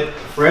great tip.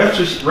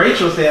 Rachel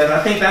says,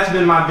 I think that's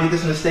been my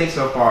biggest mistake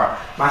so far.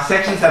 My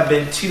sections have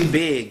been too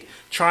big.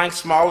 Trying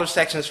smaller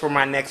sections for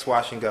my next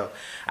wash and go.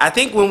 I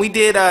think when we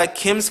did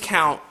Kim's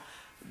count,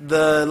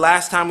 the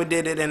last time we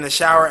did it in the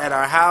shower at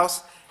our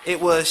house,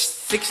 it was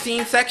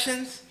 16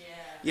 sections?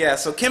 Yeah,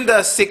 so Kim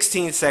does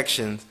 16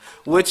 sections,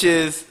 which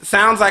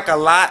sounds like a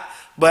lot,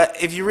 but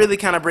if you really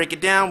kind of break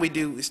it down,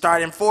 we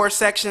start in 4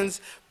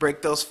 sections,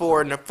 break those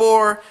 4 into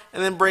 4,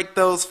 and then break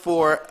those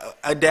 4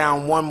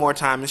 down one more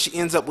time, and she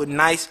ends up with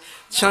nice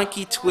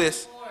chunky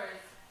twists.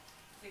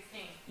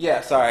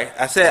 Yeah, sorry,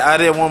 I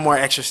did one more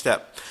extra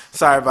step.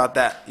 Sorry about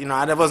that. You know,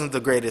 I wasn't the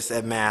greatest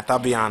at math, I'll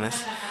be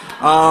honest.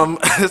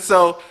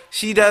 So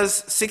she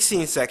does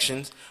 16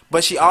 sections,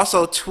 but she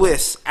also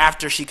twists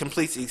after she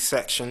completes each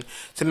section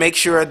to make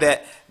sure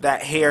that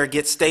that hair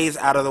stays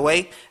out of the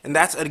way. And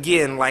that's,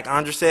 again, like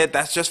Andrea said,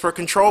 that's just for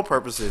control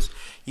purposes.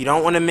 You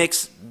don't want to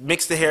mix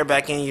the hair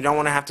back in. You don't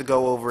want to have to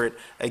go over it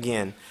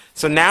again.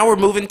 So now we're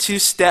moving to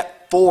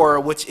step 4,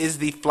 which is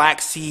the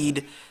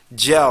flaxseed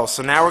gel.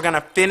 So now we're going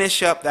to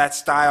finish up that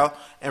style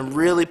and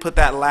really put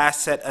that last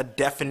set of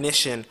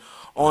definition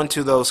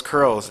onto those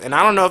curls. And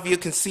I don't know if you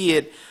can see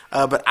it,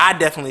 but I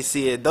definitely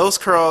see it. Those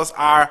curls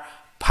are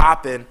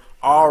popping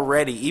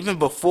already, even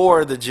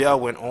before the gel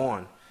went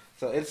on.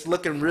 So it's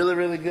looking really,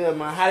 really good,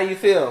 man. How do you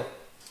feel?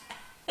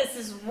 This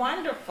is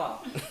wonderful.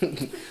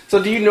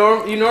 So do you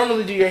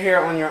normally do your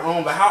hair on your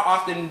own, but how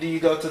often do you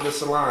go to the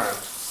salon?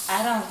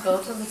 I don't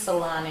go to the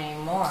salon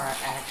anymore,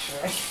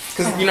 actually.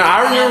 Because, you know,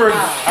 I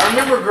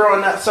remember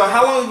growing up. So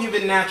how long have you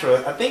been natural?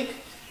 I think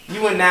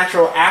you went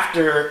natural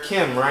after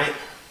Kim, right?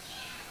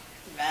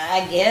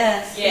 I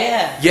guess,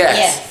 yeah.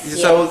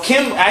 Yes. So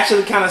Kim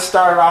actually kind of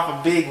started off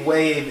a big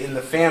wave in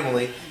the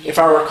family, if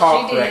I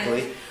recall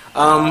correctly.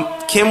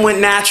 Kim went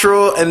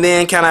natural, and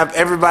then kind of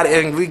everybody,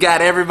 and we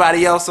got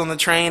everybody else on the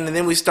train, and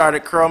then we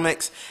started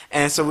CurlMix,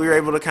 and so we were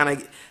able to kind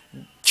of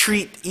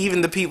treat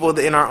even the people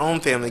in our own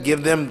family,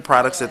 give them the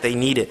products that they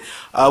needed,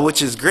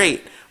 which is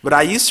great. But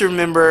I used to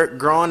remember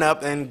growing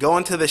up and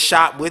going to the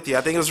shop with you.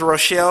 I think it was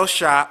Rochelle's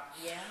shop,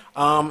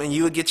 and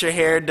you would get your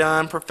hair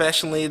done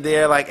professionally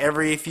there like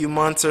every few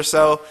months or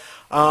so.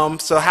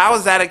 So how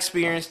is that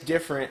experience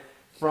different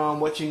from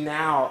what you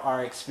now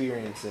are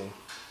experiencing?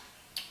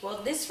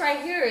 Well, this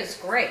right here is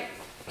great.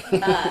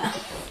 Not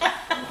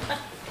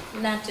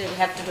to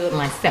have to do it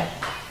myself.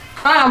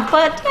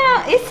 But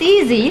it's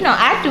easy. You know,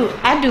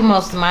 I do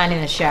most of mine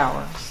in the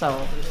shower,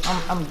 so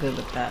I'm good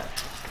with that.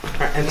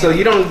 And so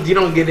you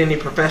don't get any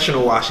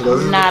professional wash and go.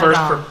 This is the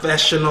first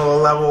professional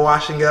level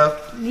wash and go.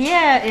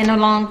 Yeah, in a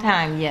long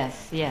time.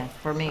 Yes, yeah,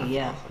 for me,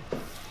 yeah.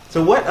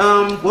 So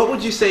what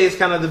would you say is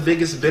kind of the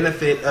biggest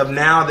benefit of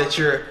now that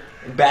you're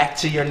back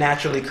to your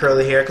naturally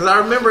curly hair? Because I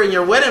remember in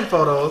your wedding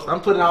photos,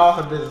 I'm putting all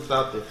her business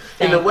out there.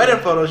 In the wedding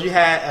photos, you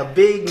had a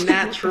big,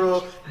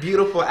 natural,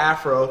 beautiful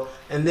afro.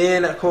 And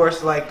then, of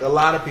course, like a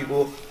lot of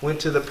people,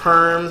 went to the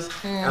perms,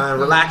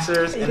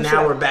 relaxers, and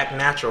now we're back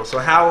natural. So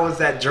how was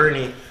that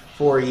journey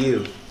for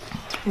you?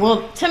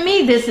 Well, to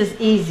me, this is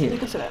easier.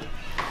 Look at that.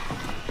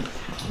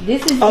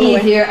 This is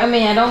easier. I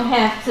mean, I don't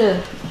have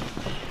to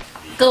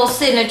go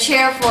sit in a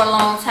chair for a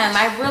long time.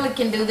 I really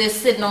can do this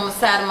sitting on the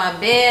side of my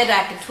bed.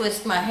 I can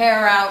twist my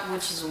hair out,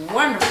 which is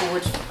wonderful,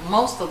 which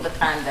most of the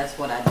time that's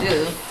what I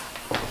do.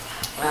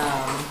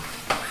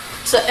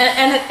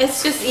 And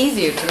it's just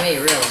easier to me,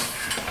 really.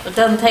 It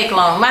doesn't take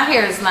long. My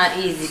hair is not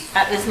easy.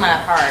 It's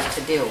not hard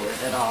to deal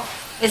with at all.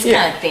 It's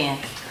kind of thin.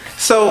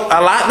 So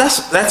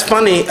that's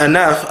funny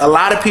enough. A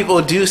lot of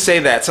people do say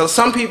that. So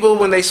some people,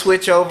 when they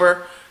switch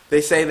over, they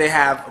say they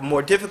have a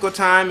more difficult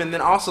time, and then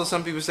also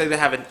some people say they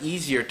have an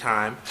easier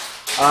time.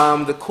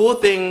 The cool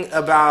thing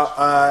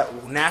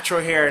about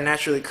natural hair and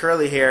naturally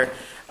curly hair,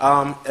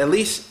 at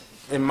least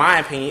in my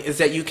opinion, is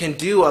that you can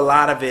do a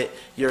lot of it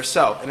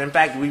yourself. And in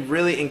fact, we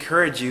really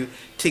encourage you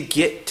to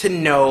get to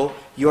know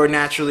your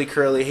naturally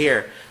curly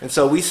hair. And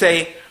so we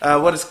say,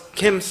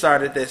 Kim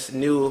started this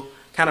new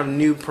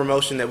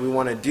promotion that we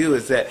want to do,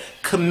 is that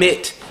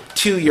commit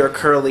to your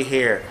curly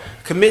hair.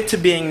 Commit to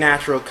being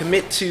natural.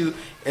 Commit to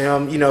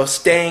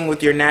staying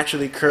with your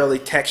naturally curly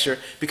texture,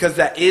 because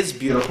that is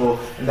beautiful,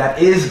 and that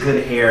is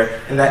good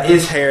hair, and that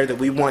is hair that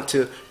we want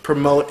to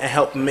promote and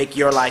help make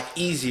your life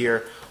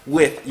easier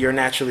with your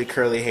naturally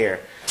curly hair.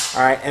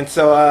 All right, and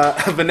so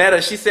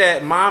Vanetta, she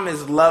said, Mom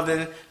is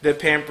loving the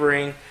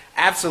pampering.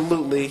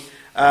 Absolutely.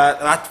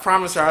 I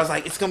promised her, I was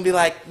like, it's going to be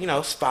like,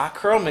 spa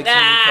CurlMix when you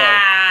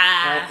come.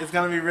 Right? It's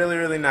going to be really,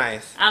 really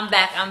nice. I'm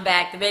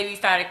back. The baby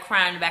started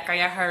crying in the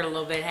background. I heard a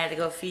little bit. Had to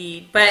go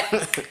feed.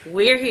 But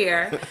we're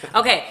here.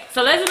 Okay,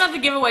 so let's do the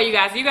giveaway, you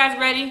guys. Are you guys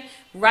ready?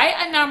 Write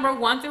a number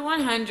 1 through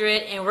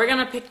 100, and we're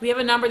going to pick. We have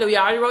a number that we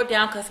already wrote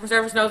down. Customer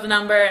service knows the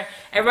number.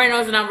 Everybody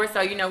knows the number, so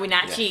we're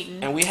not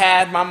cheating. And we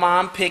had my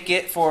mom pick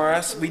it for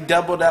us. We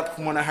doubled up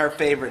one of her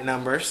favorite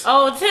numbers.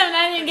 Oh, Tim,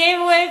 that you gave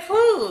away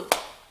clues.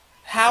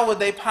 How would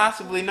they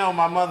possibly know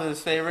my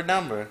mother's favorite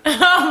number?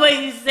 Oh, but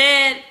you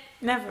said,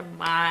 never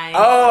mind.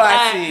 Oh,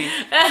 I see.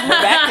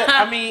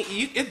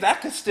 That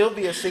could still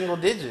be a single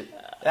digit.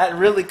 That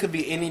really could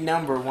be any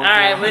number. All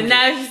right, but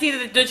now you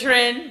see the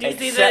trend.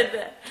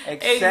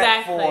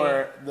 Except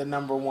for the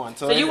number 1.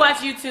 So you watch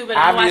YouTube and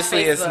obviously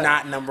I watch Facebook. It's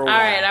not number 1.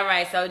 All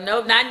right. So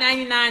nope, not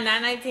 99,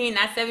 not 19,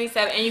 not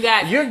 77. And you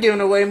guys, you're giving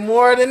away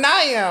more than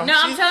I am. No,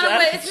 I'm telling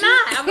you, it's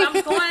not. I'm going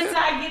until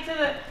I get to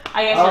the.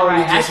 I guess you're right.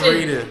 You just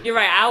read it. You're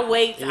right. I'll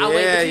wait.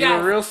 Yeah,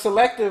 you're real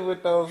selective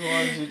with those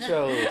ones you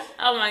chose.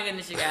 Oh my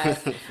goodness, you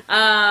guys.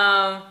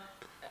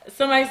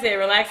 Somebody said,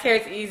 relax hair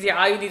is easier.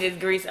 All you need is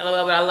grease.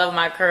 LOL, but I love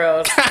my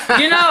curls.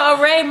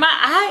 Ray,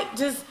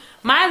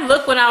 my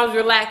look when I was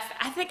relaxed,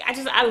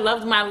 I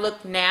loved my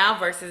look now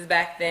versus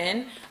back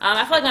then.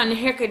 I feel like my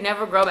hair could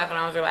never grow back when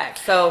I was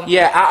relaxed. So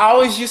yeah, I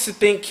always used to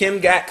think Kim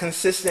got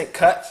consistent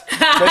cuts.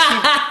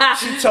 But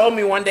she told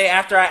me one day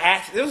after I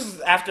asked, this was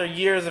after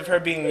years of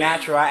her being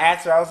natural, I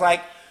asked her, I was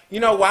like,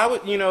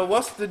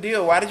 what's the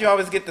deal? Why did you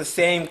always get the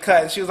same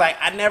cut? And she was like,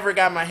 I never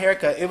got my hair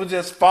cut. It would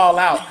just fall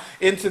out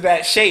into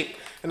that shape.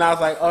 And I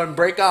was like, and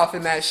break off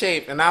in that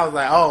shape. And I was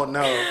like, oh,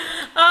 no. Tim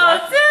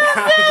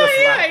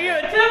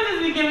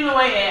just be giving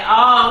away it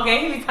all.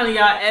 Okay, he be telling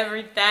y'all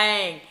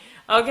everything.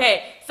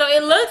 Okay, so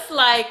it looks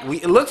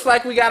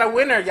like we got a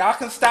winner. Y'all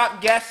can stop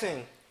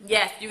guessing.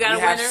 Yes, you got a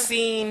winner. We have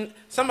seen,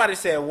 somebody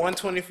said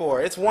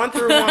 124. It's 1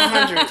 through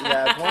 100,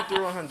 guys, 1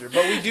 through 100.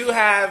 But we do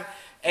have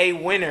a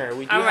winner.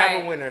 We do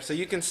have a winner. So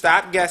you can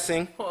stop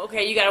guessing.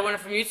 Okay, you got a winner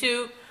from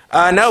YouTube?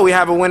 No, we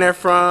have a winner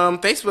from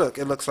Facebook,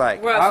 it looks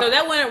like. Well, so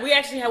that winner, we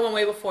actually had one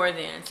way before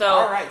then. So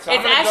all right, so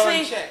it's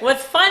actually,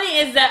 what's funny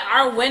is that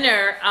our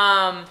winner,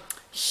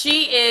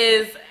 she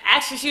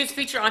was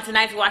featured on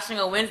tonight's Watching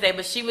on Wednesday,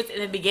 but she was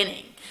in the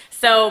beginning.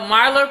 So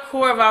Marla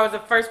Corva was the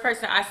first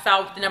person I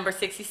saw with the number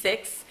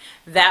 66.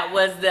 That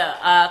was the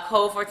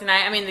code for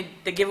tonight. I mean,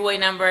 the giveaway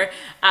number.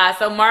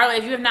 So Marla,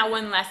 if you have not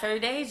won the last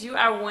 30 days, you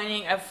are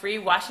winning a free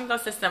wash and go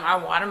system,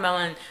 our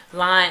watermelon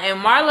line.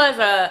 And Marla is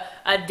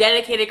a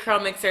dedicated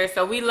curl mixer.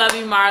 So we love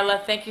you,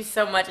 Marla. Thank you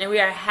so much. And we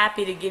are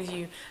happy to give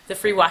you the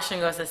free wash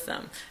and go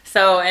system.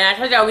 So, and I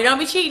told y'all, we don't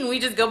be cheating. We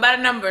just go by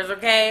the numbers,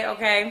 okay?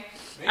 Okay.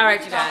 Maybe all right,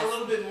 we you can guys. talk a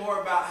little bit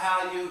more about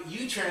how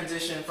you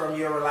transition from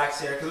your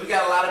relaxed hair, because we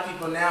got a lot of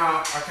people now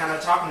are kind of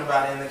talking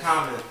about it in the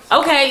comments.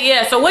 Okay,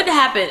 yeah. So what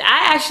happened?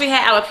 I actually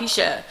had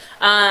alopecia.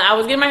 I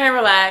was getting my hair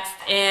relaxed,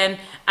 and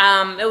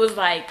it was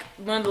like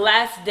one of the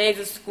last days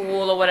of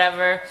school or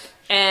whatever,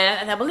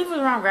 and I believe it was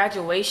around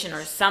graduation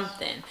or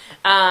something.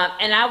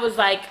 And I was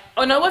like,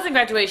 oh no, it wasn't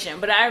graduation,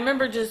 but I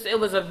remember just it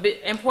was a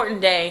bit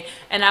important day,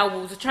 and I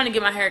was trying to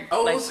get my hair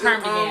like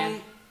permed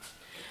again.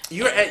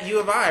 You were at U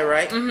of I,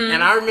 right? Mm-hmm.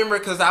 And I remember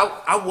because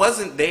I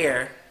wasn't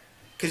there,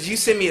 because you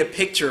sent me a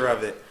picture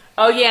of it.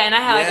 Oh yeah, and I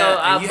had like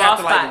and a you ball had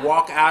to like spot.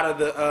 walk out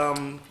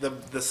of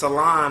the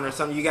salon or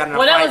something. You got in a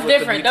Well, fight that was with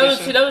different. The Those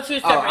beautician? were two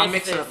separate I'm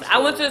mixing instances. up the I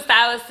went to stories. a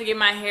stylist to get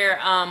my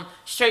hair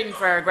straightened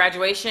for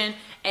graduation,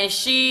 and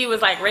she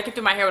was like raking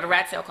through my hair with a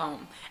rat tail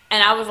comb,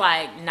 and I was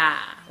like, nah,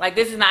 like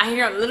this is not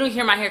here. Literally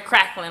hear my hair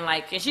crackling,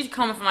 like, and she's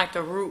coming from like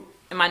the root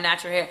in my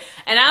natural hair,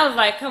 and I was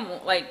like, come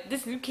on, like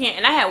this you can't.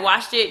 And I had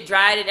washed it,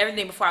 dried it,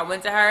 everything before I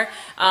went to her,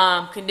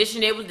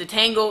 conditioned it, was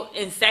detangled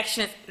in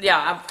sections. Yeah,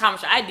 I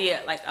promise you, I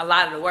did like a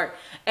lot of the work.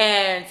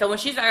 And so when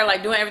she started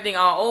like doing everything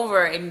all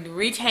over and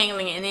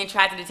retangling it and then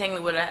tried to detangle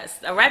it with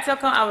a rat tail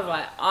comb, I was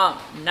like,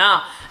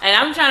 no. And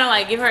I'm trying to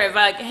like give her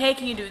advice, like, hey,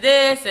 can you do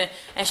this?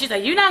 And she's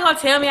like, you're not gonna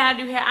tell me how to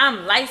do hair.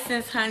 I'm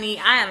licensed, honey.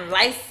 I am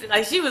licensed.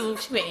 Like she went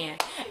in.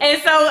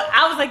 And so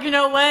I was like, you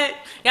know what?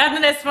 Y'all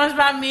know that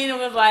SpongeBob meme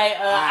was like,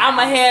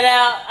 I'ma head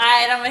out. All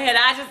right, I'ma head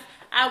out.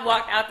 I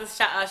walked out the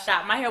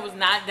shop. My hair was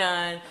not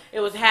done. It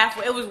was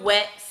halfway. It was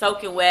wet,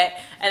 soaking wet,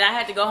 and I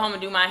had to go home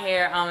and do my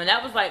hair. And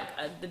that was like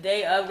the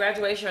day of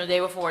graduation or the day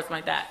before, something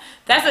like that.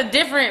 That's a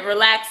different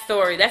relaxed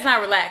story. That's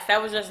not relaxed.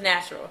 That was just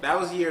natural. That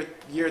was year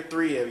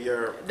 3 of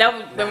your. That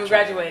was when we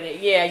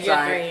graduated. Yeah,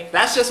 year 3.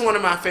 That's just one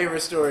of my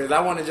favorite stories. I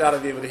wanted y'all to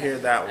be able to hear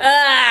that one.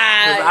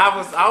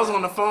 I was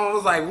on the phone. I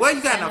was like, "What?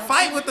 You got in a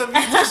fight with the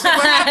beautician?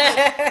 What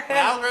happened?" And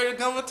I was ready to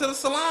come into the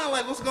salon.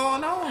 Like, what's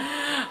going on?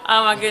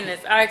 Oh my goodness!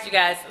 All right, you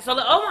guys. So,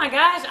 oh my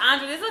gosh,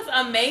 Andre, this looks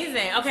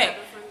amazing. Okay,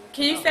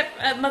 can you step,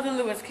 Mother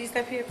Lewis? Can you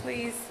step here,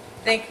 please?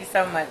 Thank you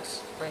so much.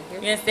 Right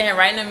here. You're gonna stand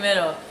right in the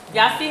middle.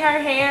 Y'all see her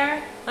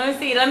hair? Let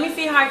me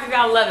see how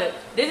y'all love it.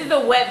 This is the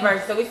wet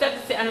version, so we still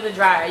have to sit under the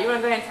dryer. You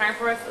wanna go ahead and turn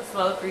for us? A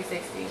slow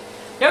 360.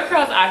 Your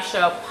curls are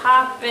so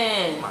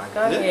popping.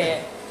 Go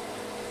ahead.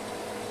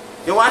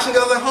 Your wash and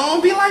goes at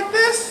home be like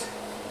this?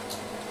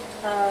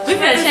 We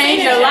gotta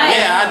change your life.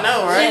 Yeah, I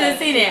know, right? She hasn't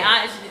seen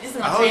it. This is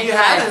gonna change You your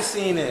life. haven't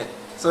seen it.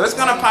 So it's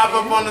gonna pop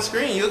up on the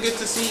screen. You'll get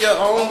to see your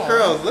own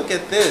curls. Look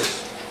at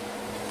this.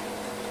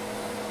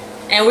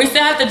 And we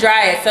still have to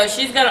dry it. So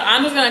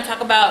I'm just gonna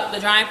talk about the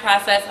drying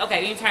process.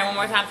 Okay, you can turn one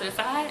more time to the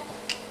side.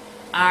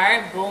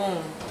 Alright,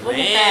 boom. Look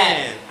at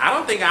that. I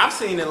don't think I've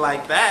seen it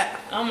like that.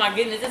 Oh my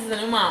goodness, this is a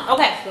new mom.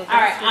 Okay,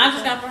 alright, I'm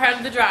just gonna put her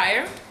to the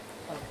dryer.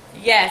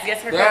 Yes,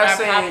 her They're curls are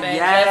saying popping.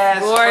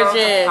 yes,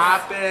 Gorgeous.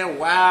 popping.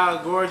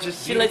 Wow,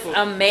 gorgeous. She beautiful. looks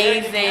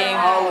amazing.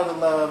 All of the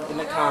love in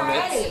the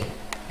comments.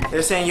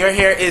 They're saying your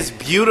hair is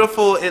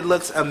beautiful. It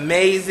looks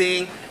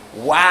amazing.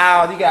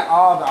 Wow, you got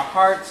all the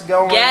hearts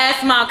going.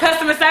 Yes, mom.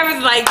 Customer service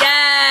is like,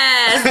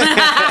 yes.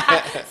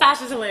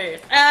 Sasha's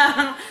hilarious.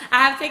 I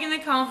have taken the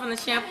comb from the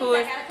shampoo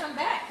I gotta come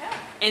back. Huh?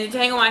 and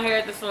detangle my hair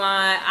at the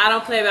salon. I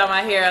don't play about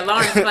my hair.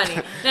 Lauren's funny.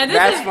 Now,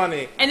 That's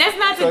funny. And that's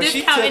not to So she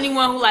discount took-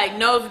 anyone who like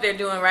knows what they're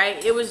doing,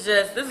 right? It was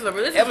just this is 5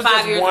 It was years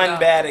just ago. one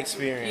bad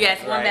experience.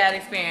 Yes, one right? bad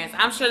experience.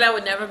 I'm sure that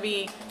would never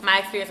be my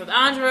experience with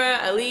Andra,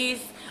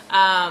 Elise,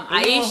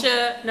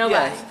 Aisha,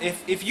 nobody. Yes,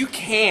 if you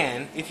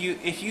can,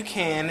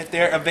 if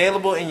they're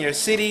available in your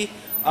city,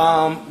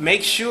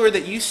 make sure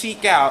that you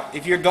seek out.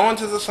 If you're going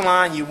to the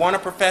salon, you want a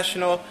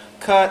professional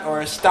cut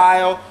or a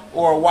style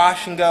or a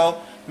wash and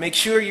go. Make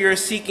sure you're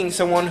seeking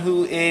someone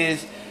who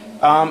is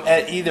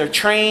either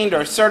trained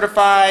or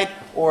certified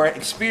or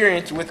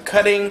experienced with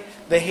cutting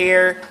the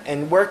hair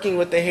and working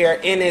with the hair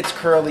in its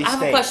curly state. I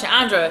have a question,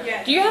 Andra.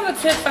 Yes. Do you have a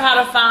tip for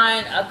how to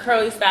find a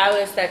curly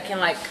stylist that can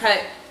like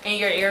cut in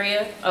your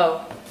area?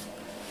 Oh.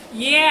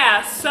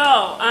 Yeah, so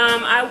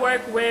I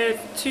work with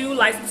 2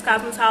 licensed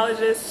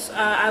cosmetologists,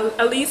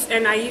 Elise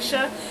and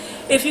Aisha.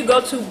 If you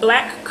go to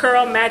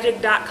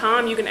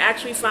blackcurlmagic.com, you can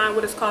actually find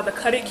what is called the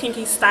Cut It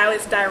Kinky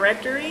Stylist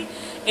Directory.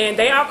 And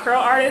they are curl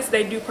artists.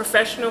 They do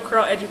professional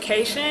curl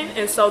education.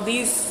 And so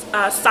these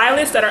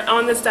stylists that are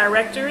on this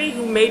directory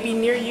who may be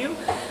near you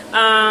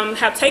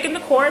have taken the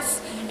course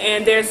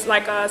and there's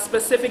like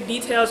specific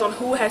details on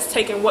who has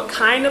taken what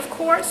kind of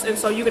course, and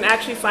so you can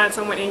actually find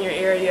someone in your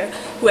area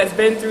who has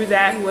been through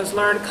that, who has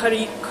learned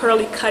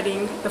curly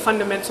cutting, the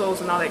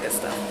fundamentals, and all that good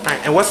stuff. All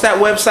right, and what's that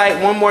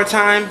website one more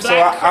time? So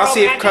I'll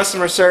see if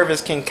customer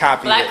service can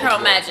copy Black it. Curl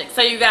Magic.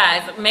 So you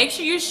guys, make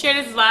sure you share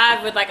this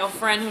live with like a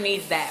friend who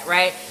needs that,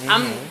 right?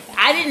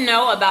 I didn't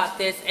know about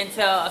this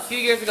until a few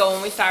years ago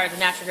when we started the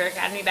Natural Hair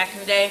Academy back in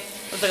the day.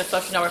 It was like a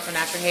social network for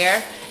natural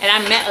hair, and I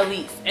met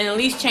Elise, and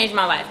Elise changed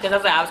my life because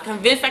I was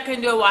convinced I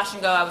couldn't do a wash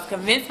and go. I was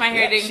convinced my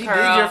hair didn't curl.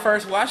 She did your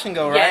first wash and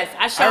go, right? Yes,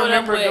 I showed up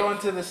remember with, going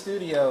to the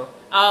studio.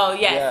 Oh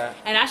yes, Yeah.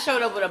 And I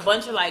showed up with a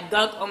bunch of like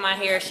gunk on my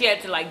hair. She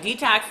had to like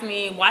detox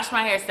me, wash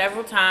my hair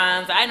several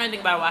times. I didn't know anything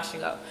about a wash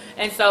and go,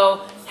 and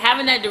so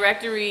having that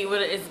directory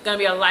is gonna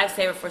be a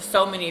lifesaver for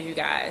so many of you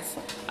guys.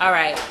 All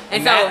right,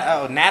 and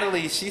so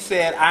Natalie, she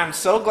said, "I'm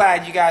so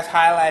glad you guys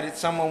highlighted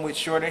someone with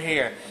shorter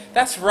hair."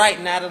 That's right,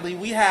 Natalie.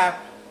 We have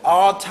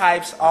all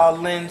types, all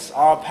lengths,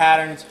 all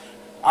patterns.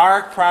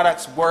 Our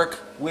products work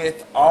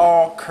with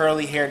all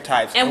curly hair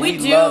types, and we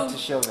love to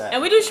show that.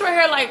 And we do short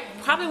hair like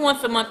probably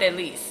once a month at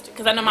least,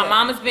 because I know my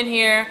mom has been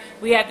here.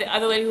 We had the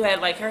other lady who had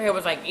like her hair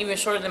was like even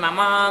shorter than my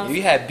mom's.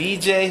 You had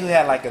BJ who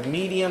had like a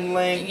medium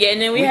length. Yeah,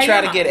 and then we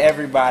try to get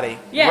everybody.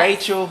 Yeah.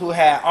 Rachel who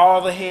had all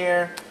the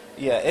hair.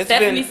 Yeah, it's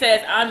Stephanie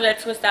says Andre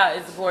that twist out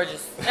is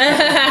gorgeous.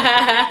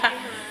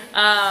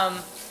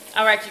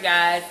 All right, you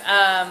guys.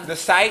 The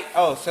site.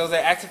 Oh, so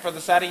they're asking for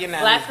the site again.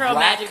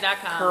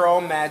 BlackCurlMagic.com.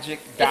 BlackCurlMagic.com.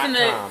 It's in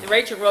the.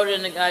 Rachel wrote it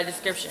in the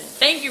description.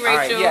 Thank you,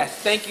 Rachel. All right, yes,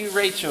 thank you,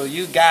 Rachel.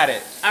 You got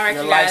it. All right,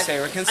 You're you guys.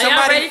 lifesaver. Can Are y'all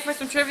somebody ready for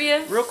some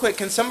trivia? real quick?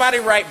 Can somebody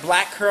write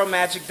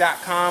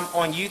BlackCurlMagic.com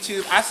on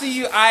YouTube? I see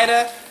you,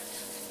 Ida.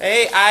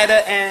 Hey,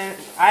 Ida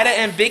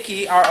and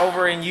Vicky are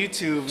over in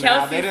YouTube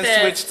now. They done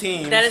switched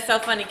teams. That is so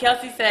funny.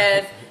 Kelsey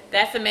says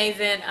that's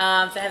amazing to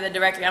have the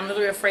directory. I'm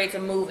really afraid to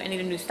move. I need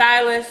a new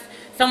stylist.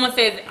 Someone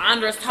says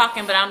Andra's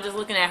talking, but I'm just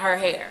looking at her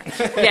hair.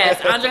 Yes,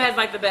 Andra has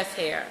like the best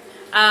hair.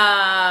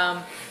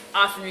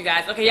 Awesome, you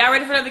guys. Okay, y'all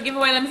ready for the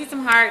giveaway? Let me see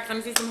some hearts.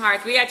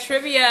 We got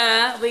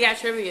trivia.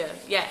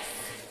 Yes.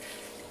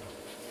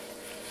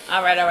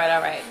 All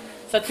right.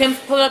 So Tim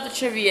pulled up the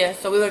trivia,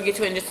 so we're going to get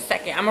to it in just a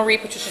second. I'm going to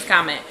read Patricia's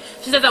comment.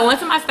 She says, I went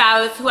to my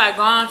stylist who I'd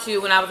gone to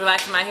when I was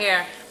relaxing my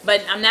hair,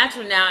 but I'm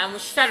natural now, and when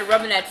she started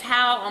rubbing that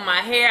towel on my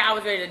hair, I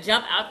was ready to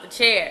jump out the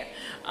chair.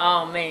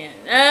 Oh, man.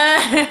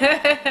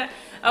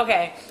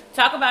 Okay,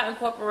 talk about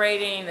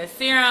incorporating the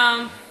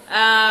serum.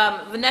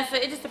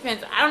 Vanessa, it just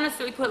depends. I don't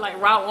necessarily put like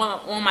raw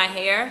on my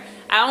hair.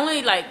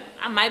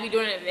 I might be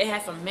doing it if it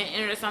has some mint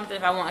in it or something,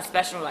 if I want a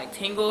special like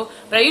tingle,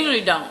 but I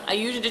usually don't. I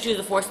usually just use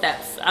the 4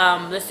 steps.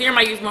 The serum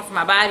I use more for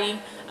my body,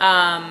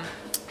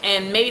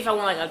 and maybe if I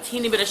want like a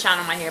teeny bit of shine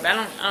on my hair, but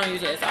I don't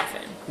use it as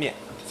often. Yeah.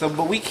 So,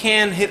 but we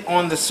can hit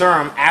on the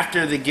serum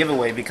after the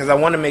giveaway because I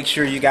want to make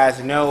sure you guys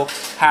know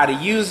how to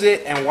use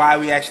it and why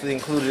we actually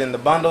include it in the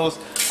bundles,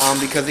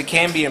 because it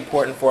can be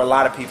important for a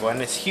lot of people and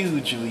it's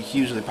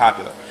hugely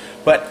popular.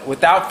 But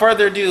without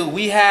further ado,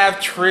 we have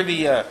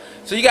trivia.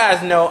 So you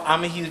guys know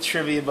I'm a huge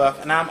trivia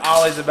buff and I'm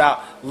always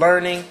about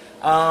learning,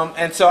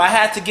 and so I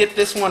had to get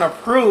this one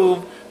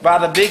approved by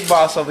the big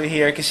boss over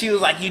here because she was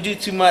like, you do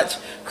too much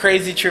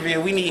crazy trivia,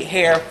 we need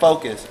hair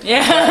focus.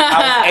 Yeah.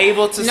 I was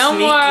able to no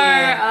sneak more,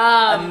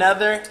 in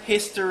another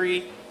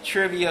history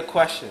trivia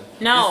question.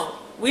 No,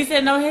 we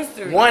said no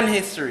history. One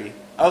history.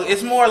 Oh,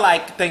 it's more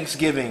like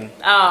Thanksgiving.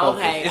 Oh,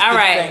 okay. All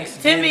right.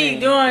 Timmy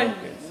doing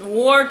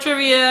war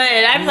trivia,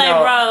 and I'm like,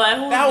 bro, like,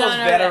 who's that was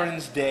done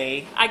Veterans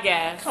Day. I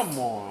guess. Come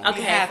on.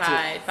 Okay,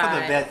 fine. For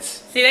the vets.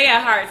 See, they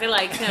got hearts. They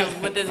like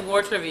Tim with this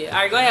war trivia. All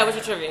right, go ahead. What's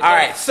your trivia? All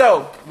right,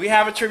 so we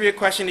have a trivia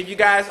question. If you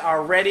guys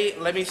are ready,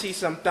 let me see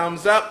some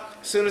thumbs up.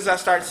 As soon as I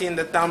start seeing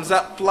the thumbs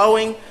up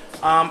flowing,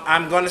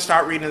 I'm going to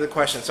start reading the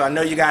question. So I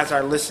know you guys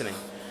are listening.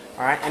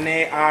 All right, and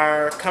they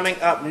are coming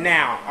up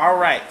now. All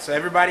right, so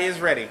everybody is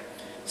ready.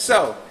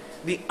 So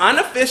the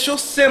unofficial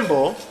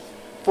symbol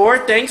for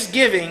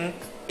Thanksgiving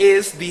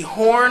is the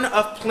Horn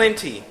of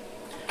Plenty,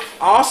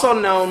 also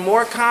known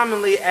more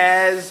commonly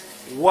as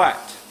what?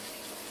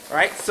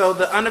 Right? So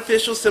the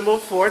unofficial symbol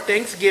for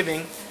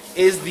Thanksgiving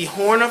is the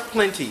Horn of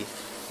Plenty,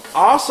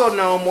 also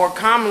known more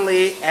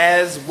commonly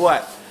as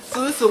what?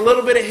 So this is a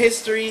little bit of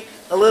history,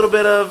 a little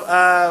bit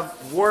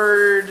of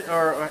word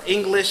or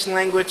English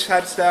language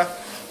type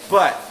stuff,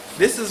 but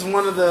this is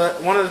one of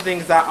the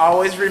things I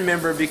always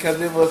remember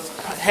because it was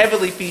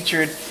heavily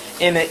featured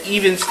in an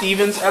Even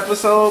Stevens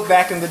episode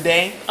back in the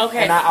day.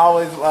 Okay. And I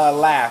always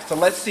laugh. So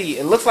let's see.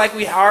 It looks like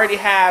we already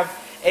have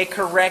a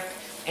correct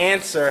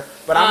answer,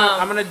 but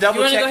I'm going to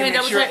double check and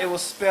make sure it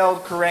was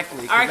spelled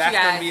correctly. Because that's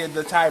going to be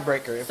the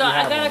tiebreaker. So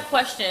I got a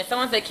question.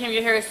 Someone said, Kim,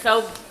 your hair is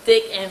so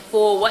thick and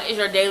full. What is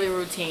your daily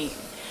routine?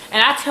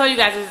 And I tell you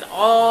guys this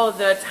all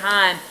the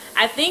time.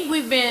 I think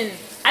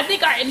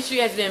our industry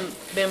has been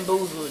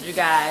bamboozled, you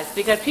guys,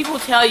 because people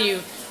tell you,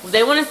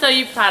 They want to sell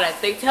you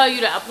products. They tell you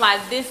to apply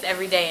this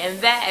every day and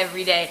that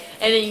every day.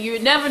 And then you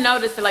never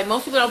notice that, like,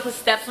 most people don't put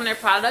steps on their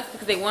products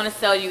because they want to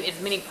sell you as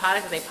many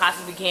products as they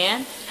possibly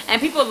can. And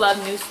people love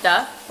new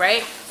stuff,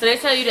 right? So they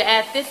tell you to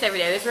add this every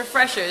day, this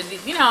refresher.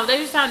 You know, they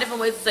just found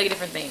different ways to sell you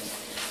different things.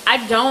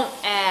 I don't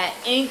add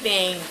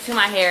anything to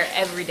my hair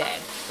every day,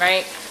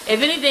 right?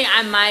 If anything,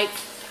 I might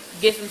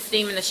get some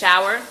steam in the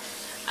shower.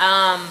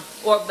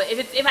 But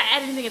if I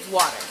add anything, it's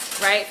water,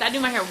 right? So I do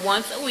my hair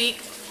once a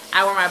week.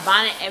 I wear my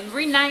bonnet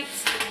every night,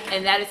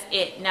 and that is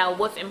it. Now,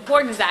 what's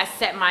important is that I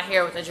set my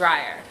hair with a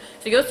dryer.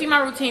 So you'll see my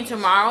routine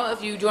tomorrow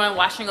if you join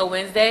Wash and Go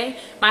Wednesday.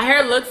 My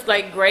hair looks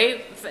like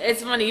great.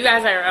 It's funny, you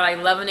guys are like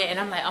loving it, and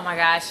I'm like, oh my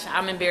gosh,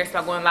 I'm embarrassed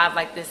about going live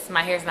like this.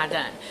 My hair's not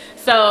done.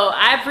 So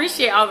I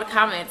appreciate all the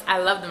comments. I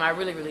love them. I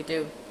really, really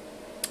do.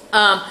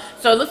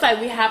 So it looks like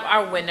we have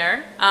our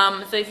winner.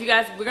 So if you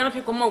guys, we're gonna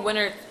pick one more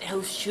winner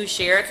who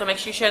shared. So make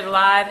sure you share the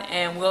live,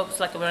 and we'll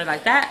select a winner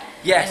like that.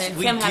 Yes,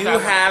 we do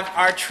have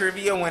our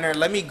trivia winner.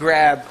 Let me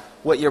grab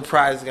what your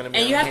prize is gonna be.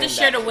 And you have to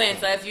share to win.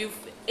 So if you've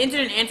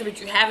entered an answer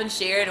but you haven't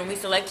shared, and we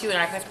select you, and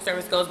our customer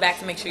service goes back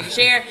to make sure you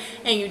share,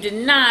 and you did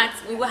not,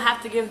 we will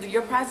have to give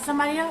your prize to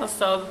somebody else.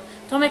 So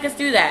don't make us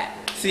do that.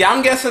 See,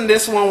 I'm guessing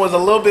this one was a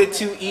little bit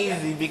too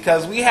easy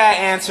because we had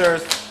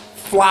answers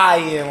fly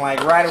in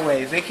like right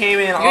away. They came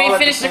in all at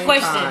the same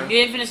time. You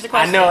didn't finish the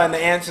question. I know, and the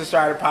answers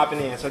started popping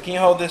in. So can you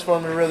hold this for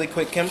me really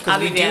quick, Kim? Because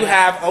we do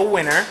have a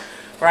winner,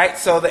 right?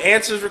 So the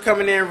answers were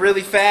coming in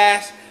really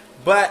fast,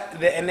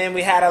 and then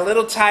we had a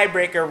little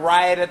tiebreaker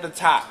right at the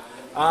top.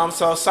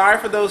 So sorry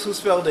for those who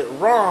spelled it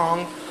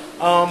wrong,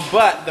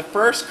 but the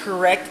first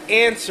correct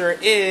answer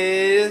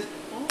is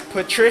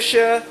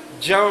Patricia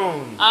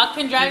Jones.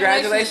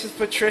 Congratulations,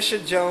 Patricia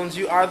Jones.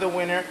 You are the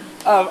winner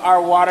of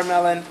our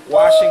watermelon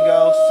wash and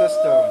go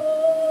system.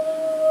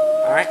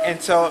 All right,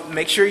 and so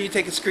make sure you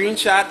take a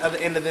screenshot of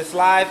the end of this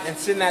live and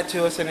send that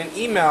to us in an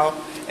email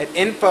at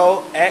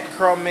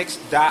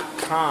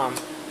info@curlmix.com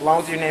along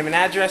with your name and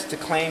address to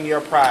claim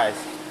your prize.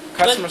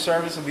 Customer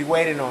service will be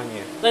waiting on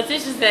you.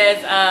 Letitia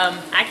says,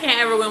 I can't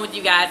ever win with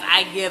you guys.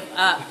 I give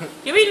up.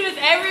 Can we do this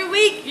every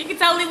week? You can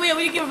totally win.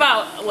 We give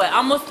about, what,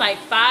 almost like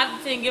 5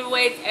 to 10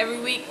 giveaways every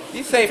week.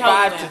 You say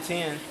 5 to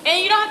 10.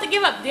 And you don't have to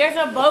give up. There's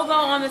a BOGO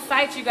on the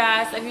site, you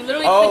guys. If you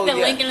literally click the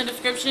link in the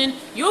description,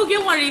 you'll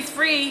get one of these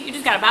free. You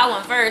just got to buy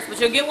one first, but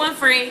you'll get one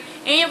free,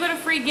 and you'll get a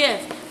free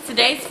gift.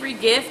 Today's free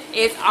gift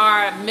is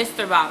our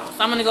Mr. bottle.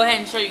 So I'm going to go ahead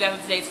and show you guys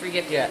what today's free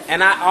gift is.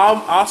 And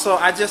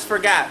I just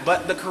forgot,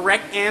 but the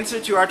correct answer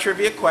to our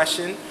trivia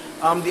question,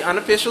 the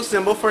unofficial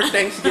symbol for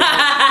Thanksgiving,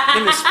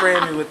 let me spray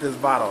me with this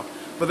bottle.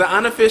 But the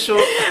unofficial,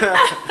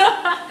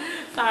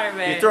 sorry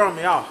man, you're throwing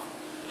me off.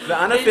 The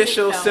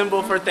unofficial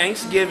symbol for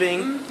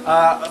Thanksgiving,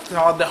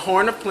 called the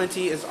Horn of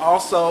Plenty, is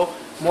also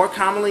more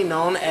commonly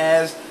known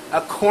as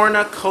a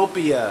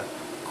cornucopia.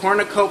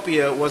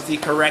 Cornucopia was the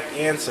correct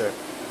answer.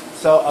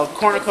 So a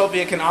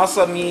cornucopia can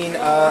also mean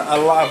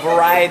a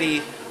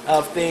variety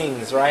of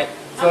things, right?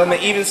 So in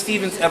the Even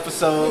Stevens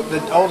episode,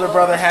 the older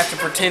brother has to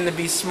pretend to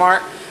be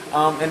smart,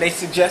 and they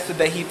suggested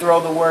that he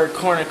throw the word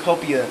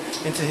cornucopia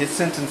into his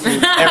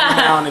sentences every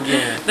now and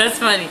again. That's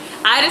funny.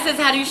 Ida says,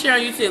 how do you share on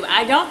YouTube?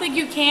 I don't think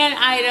you can,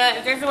 Ida.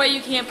 If there's a way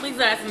you can, please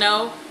let us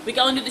know. We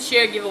can only do the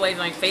share giveaways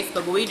on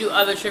Facebook, but we do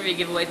other trivia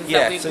giveaways and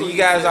stuff. Yeah, so you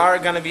guys are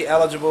going to be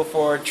eligible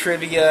for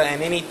trivia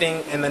and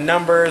anything and the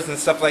numbers and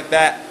stuff like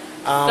that.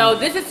 So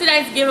this is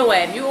today's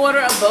giveaway. If you order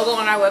a BOGO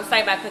on our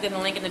website by clicking the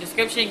link in the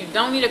description, you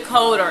don't need a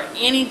code or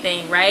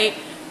anything, right?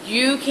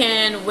 You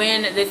can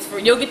win this.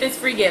 You'll get this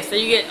free gift. So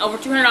you get over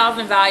 $200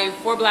 in value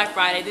for Black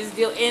Friday. This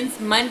deal ends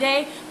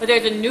Monday, but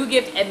there's a new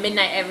gift at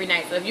midnight every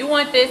night. So if you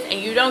want this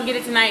and you don't get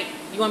it tonight,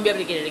 you won't be able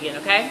to get it again,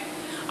 okay?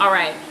 All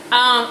right.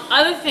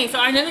 Other things. So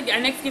our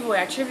next giveaway,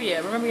 our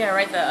trivia. Remember, you gotta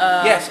write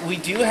the. Yes, we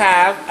do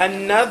have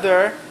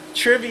another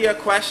trivia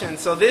question.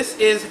 So this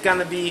is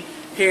gonna be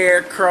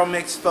hair curl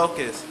mix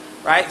focus.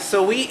 Right,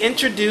 so we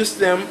introduced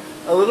them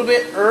a little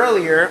bit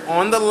earlier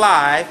on the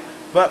live,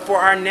 but for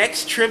our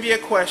next trivia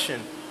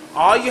question,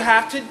 all you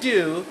have to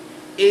do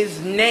is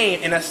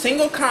name, in a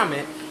single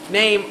comment,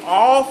 name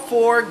all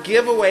 4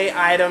 giveaway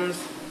items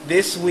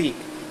this week.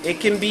 It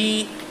can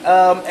be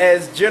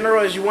as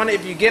general as you want it.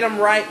 If you get them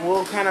right,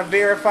 we'll kind of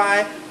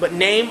verify, but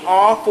name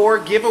all 4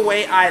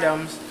 giveaway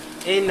items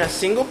in a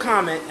single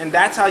comment, and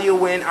that's how you'll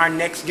win our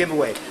next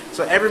giveaway.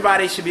 So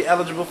everybody should be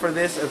eligible for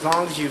this as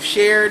long as you've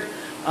shared.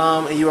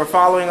 And you were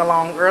following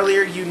along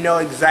earlier, you know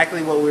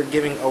exactly what we're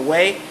giving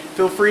away.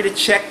 Feel free to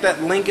check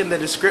that link in the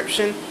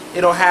description.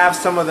 It'll have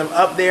some of them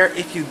up there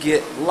if you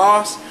get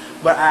lost.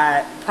 But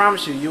I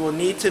promise you, you will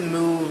need to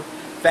move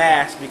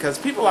fast because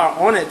people are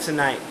on it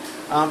tonight.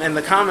 And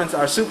the comments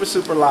are super,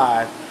 super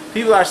live.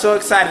 People are so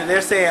excited.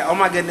 They're saying, oh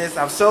my goodness,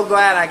 I'm so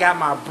glad I got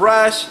my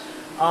brush.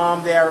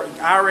 They're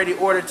already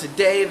ordered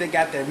today. They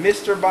got their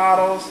Mr.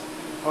 bottles.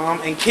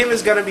 And Kim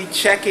is going to be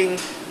checking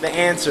the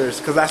answers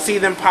because I see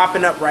them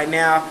popping up right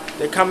now.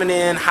 They're coming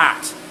in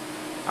hot.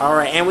 All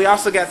right, and we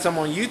also got some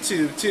on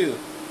YouTube too.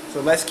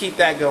 So let's keep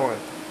that going.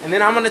 And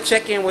then I'm going to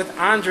check in with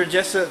Andra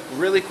just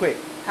really quick.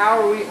 How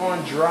are we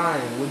on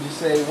drying? Would you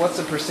say, what's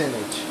the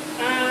percentage?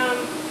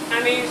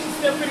 I mean, she's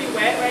still pretty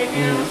wet right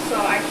now,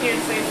 so I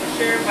can't say for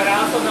sure, but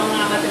I also don't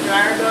want to let the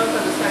dryer go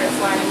because it started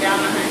sliding down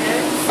on her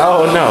head.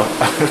 Oh no.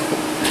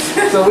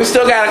 So we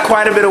still got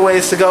quite a bit of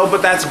ways to go,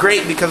 but that's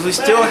great because we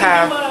still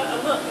have... A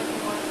look if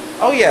you want.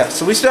 Oh yeah,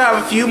 so we still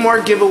have a few more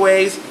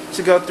giveaways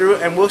to go through,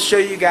 and we'll show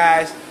you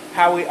guys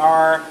how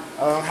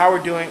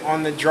we're doing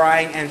on the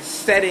drying and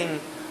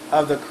setting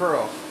of the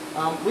curl.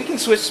 We can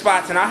switch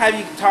spots, and I'll have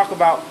you talk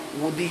about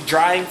the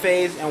drying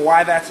phase and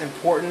why that's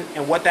important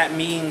and what that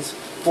means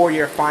for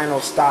your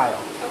final style.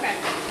 Okay,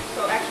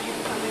 so actually you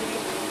can come in here.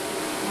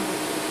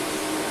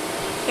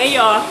 Hey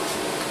y'all.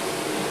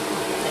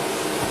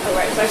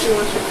 Alright, so actually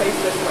want you to face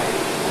this way.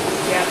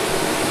 Yeah.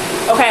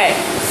 Okay,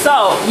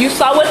 so you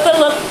saw what the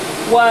look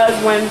was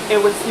when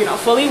it was, you know,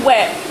 fully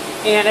wet.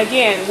 And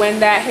again, when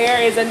that hair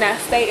is in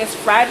that state, it's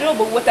fragile,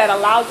 but what that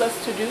allows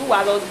us to do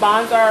while those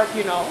bonds are,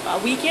 you know,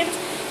 weakened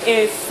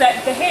is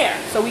set the hair.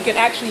 So we can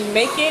actually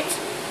make it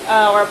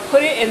or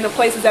put it in the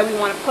places that we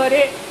want to put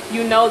it.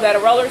 You know that a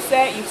roller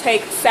set, you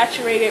take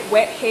saturated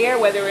wet hair,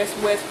 whether it's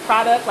with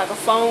product like a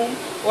foam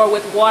or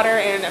with water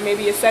and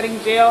maybe a setting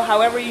gel,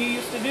 however you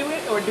used to do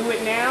it or do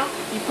it now.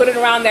 You put it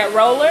around that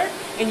roller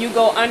and you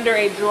go under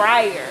a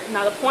dryer.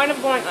 Now the point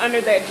of going under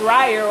that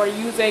dryer or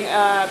using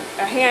a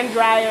hand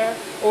dryer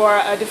or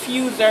a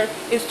diffuser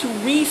is to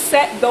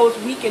reset those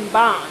weakened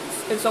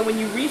bonds. And so when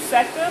you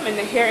reset them and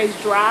the hair is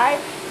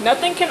dry,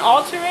 nothing can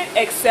alter it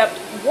except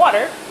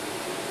water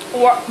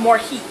or more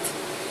heat.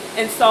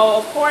 And so,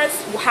 of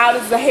course, how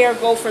does the hair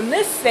go from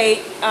this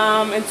state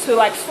into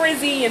like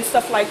frizzy and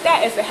stuff like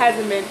that if it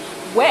hasn't been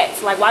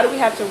wet? Like, why do we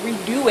have to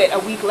redo it a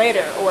week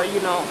later or,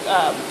 you know,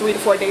 3 to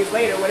 4 days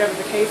later, whatever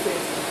the case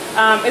is?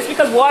 It's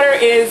because water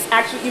is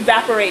actually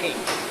evaporating.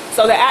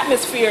 So the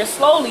atmosphere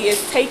slowly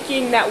is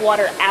taking that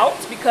water out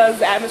because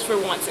the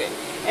atmosphere wants it.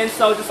 And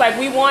so just like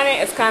we want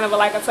it, it's kind of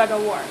like a tug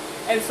of war.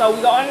 And so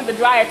we go under the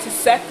dryer to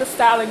set the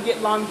style and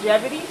get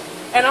longevity.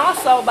 And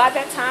also, by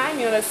that time,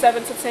 you know, the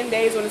 7 to 10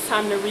 days when it's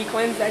time to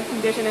re-cleanse and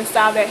condition and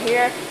style that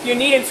hair, you're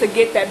needing to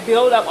get that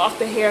buildup off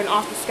the hair and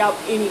off the scalp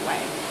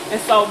anyway. And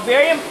so,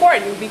 very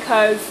important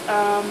because,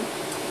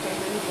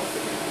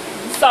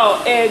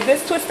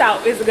 this twist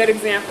out is a good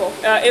example.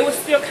 It was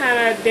still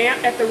kind of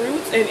damp at the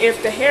roots, and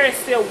if the hair is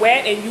still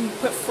wet and you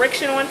put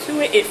friction onto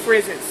it, it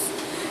frizzes.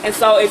 And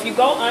so if you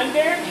go under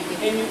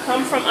and you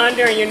come from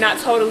under and you're not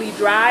totally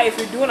dry, if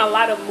you're doing a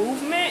lot of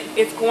movement,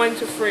 it's going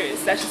to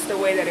frizz. That's just the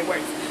way that it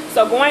works.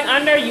 So going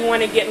under, you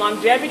want to get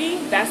longevity.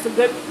 That's a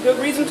good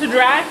reason to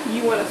dry.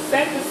 You want to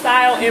set the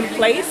style in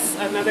place.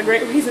 Another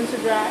great reason to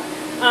dry.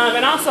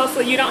 And also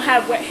so you don't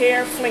have wet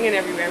hair flinging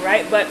everywhere,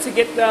 right? But to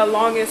get the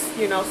longest,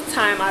 you know,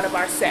 time out of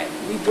our set,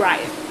 we dry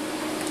it.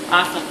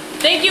 Awesome.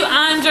 Thank you,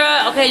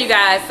 Andra. Okay, you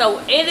guys. So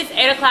it is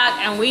 8 o'clock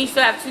and we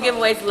still have 2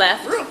 giveaways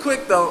left. Real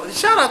quick though,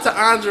 shout out to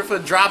Andra for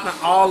dropping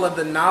all of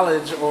the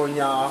knowledge on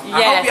y'all. Yes.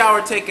 I hope y'all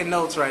were taking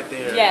notes right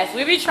there. Yes,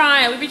 we be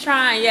trying.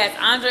 Yes,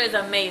 Andra is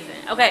amazing.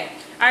 Okay.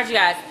 All right, you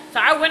guys. So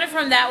our winner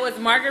from that was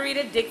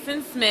Margarita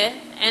Dixon Smith.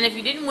 And if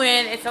you didn't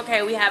win, it's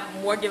okay. We have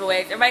more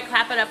giveaways. Everybody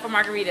clap it up for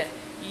Margarita.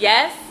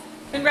 Yes?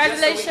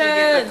 Congratulations. Just so we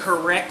can get the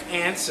correct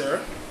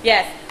answer.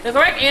 Yes. The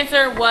correct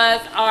answer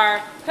was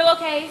our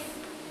pillowcase,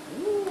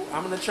 Ooh,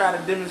 I'm going to try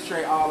to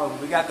demonstrate all of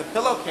them. We got the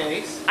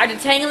pillowcase. our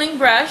detangling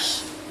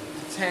brush,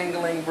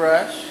 Detangling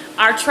brush.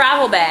 our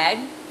travel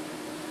bag,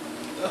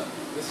 Ugh,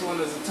 this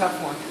one is a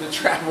tough one. The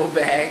travel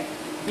bag.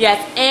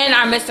 yes, and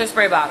our Mr.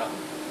 Spray bottle.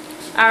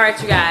 All right,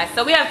 you guys.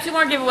 So we have 2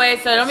 more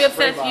giveaways, so don't be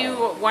upset if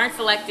you weren't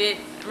selected.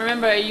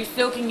 Remember, you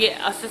still can get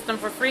a system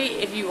for free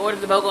if you order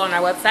the BOGO on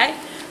our website.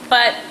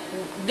 But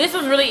this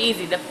was really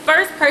easy. The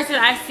first person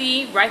I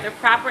see write the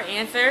proper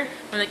answer,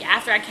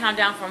 after I count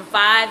down from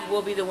 5,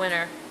 will be the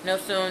winner. No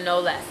sooner, no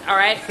less. All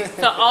right?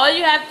 So all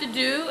you have to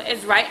do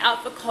is write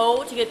out the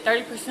code to get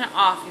 30%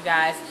 off, you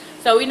guys.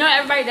 So we know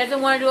everybody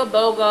doesn't want to do a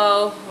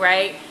BOGO,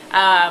 right?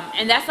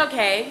 And that's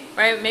okay,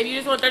 right? Maybe you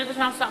just want 30%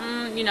 off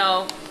something, you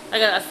know,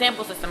 like a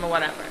sample system or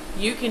whatever.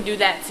 You can do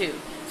that too.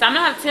 So I'm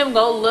going to have Tim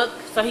go look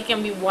so he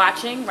can be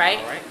watching, right?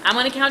 All right. I'm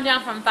going to count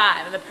down from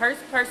 5. And the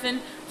first person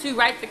to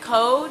write the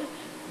code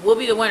will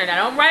be the winner.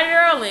 Now, don't write it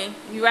early.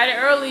 If you write it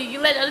early, you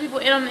let other people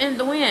in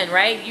the win,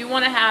 right? You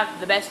want to have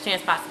the best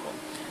chance possible.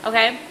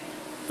 Okay?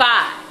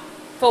 5,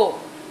 4,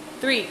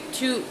 3,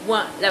 2,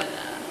 1. Level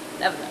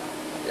up.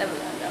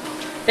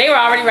 They were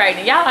already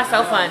writing. Y'all are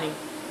so funny.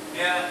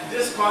 Yeah,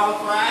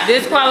 disqualified.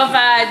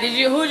 Disqualified.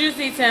 Who did you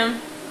see, Tim?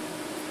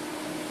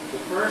 The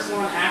first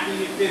one after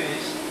you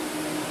finish.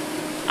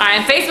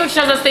 Alright, and Facebook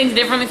shows us things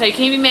differently, so you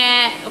can't be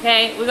mad,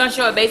 okay? We're gonna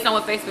show it based on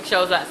what Facebook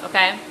shows us,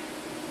 okay?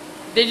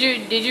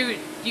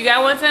 You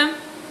got one, Tim?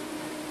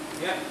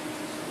 Yep.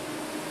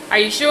 Are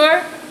you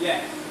sure?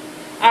 Yes.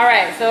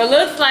 Alright, so it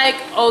looks like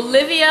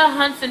Olivia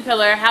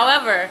Hunsenpiller.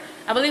 However,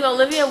 I believe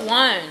Olivia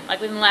won, like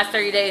within the last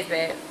 30 days,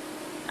 babe.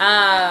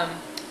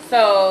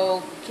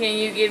 So can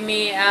you give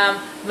me,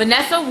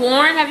 Vanessa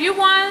Warren, have you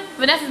won?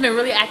 Vanessa's been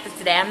really active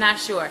today, I'm not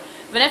sure.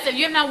 Vanessa, if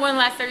you have not won the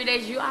last 30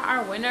 days, you are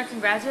our winner.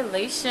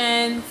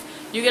 Congratulations.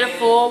 you get a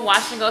full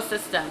wash and go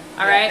system.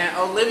 All right. And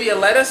Olivia,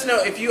 let us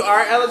know if you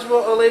are eligible.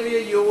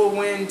 Olivia, you will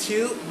win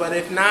too. But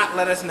if not,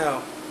 let us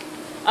know.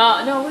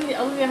 No,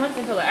 Olivia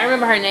Huntington. I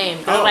remember her name.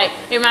 I was like,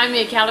 it reminded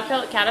me of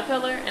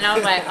Caterpillar, and I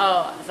was like,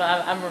 oh, so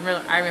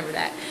I remember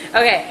that.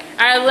 Okay,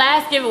 our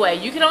last giveaway.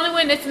 You can only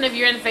win this one if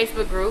you're in the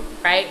Facebook group,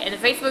 right? In the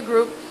Facebook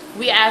group,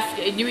 we ask,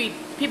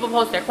 people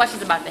post their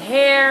questions about the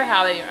hair,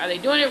 how are they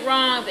doing it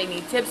wrong, if they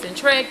need tips and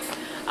tricks.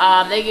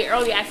 They get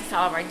early access to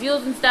all of our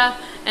deals and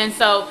stuff. And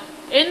so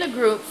in the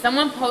group,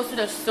 someone posted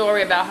a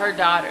story about her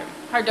daughter.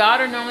 Her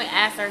daughter normally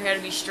asks her hair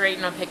to be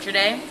straightened on picture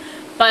day,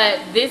 but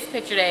this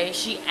picture day,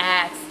 she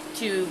asked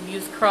to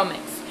use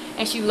CurlMix,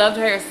 and she loved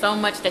her hair so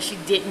much that she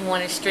didn't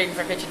want it straightened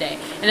for picture day.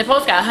 And the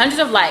post got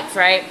hundreds of likes,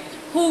 right?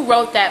 Who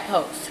wrote that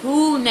post?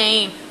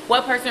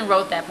 What person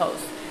wrote that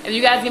post? If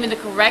you guys give me the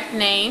correct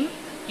name,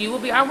 you will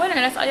be our winner.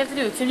 That's all you have to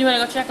do. Tim, you want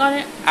to go check on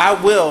it? I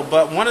will,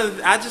 but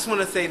I just want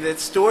to say that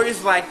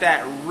stories like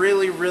that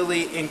really,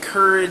 really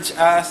encourage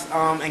us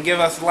and give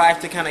us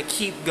life to kind of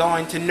keep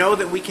going, to know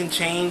that we can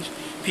change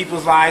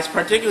people's lives,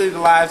 particularly the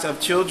lives of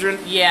children.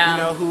 Yeah.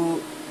 You know,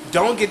 who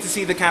don't get to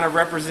see the kind of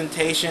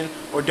representation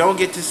or don't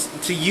get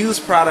to use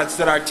products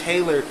that are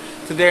tailored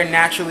to their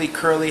naturally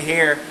curly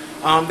hair.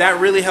 That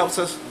really helps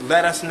us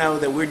let us know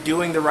that we're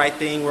doing the right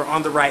thing, we're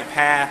on the right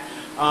path.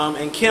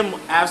 And Kim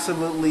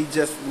absolutely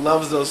just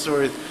loves those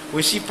stories.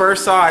 When she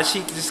first saw it, she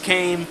just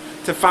came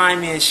to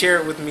find me and share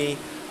it with me.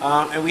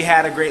 And we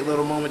had a great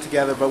little moment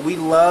together. But we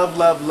love,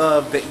 love,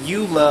 love that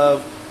you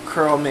love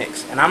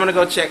CurlMix. And I'm going to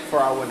go check for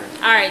our winner.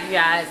 All right, you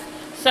guys.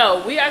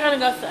 So we are going to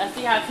go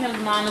see how Kim's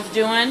mom is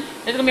doing.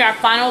 This is going to be our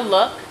final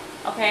look.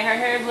 Okay, her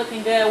hair is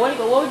looking good. What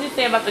would you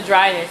say about the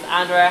dryness,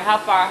 Andrea? How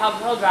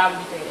dry would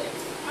you say it is?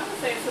 I would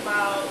say it's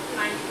about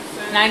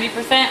 90%.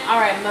 90%?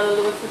 All right,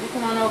 Mother Lewis, could you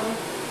come on over?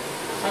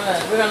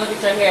 We're going to look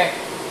at your hair.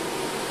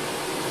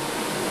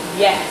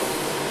 Yes.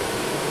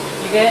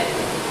 You good?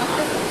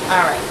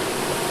 All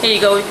right. Here you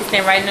go. You can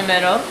stand right in the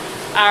middle.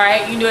 All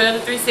right. You can do another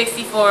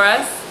 360 for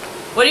us.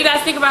 What do you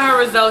guys think about her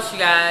results, you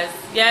guys?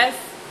 Yes?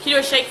 Can you do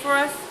a shake for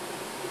us?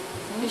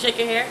 Can you shake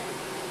your hair?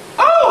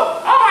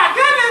 Oh my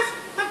goodness!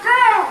 The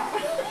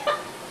girl!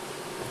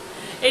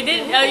 It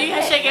didn't. Oh, you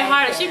can shake it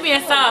harder. She being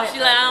soft. She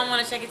like, I don't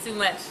want to shake it too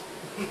much.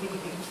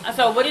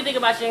 So, what do you think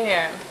about your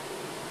hair?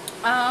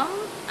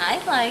 I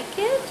like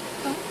it.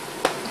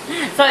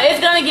 So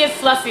it's gonna get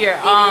fluffier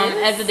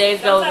as the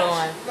days goes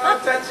on.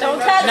 Don't touch it. No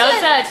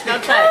touch.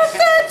 Don't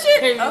touch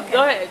it. Here, Okay.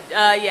 Go ahead.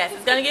 Yes,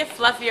 it's gonna get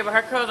fluffier, but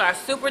her curls are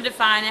super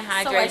defined and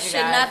hydrated. So I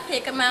should not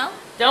pick them out?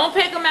 Don't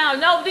pick them out.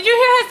 No, did you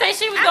hear her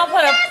say she was gonna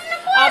put a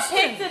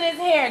pick to this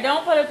hair?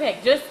 Don't put a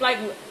pick. Just like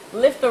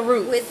lift the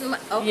roots.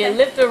 Okay. Yeah,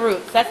 lift the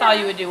roots. That's all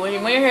you would do when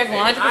your hair is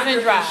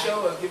 100% dry.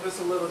 Show us. Give us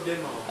a little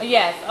demo.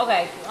 Yes.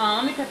 Okay.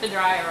 Let me cut the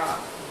dryer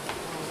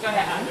off. Go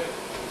ahead. Andrea.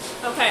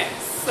 Okay,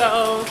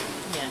 so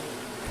Yeah.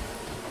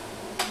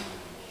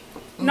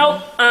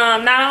 nope,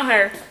 not on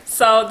her.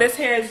 So this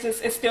hair is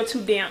it's still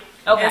too damp.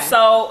 Okay. And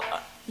so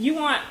do you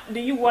want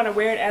to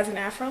wear it as an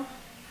afro,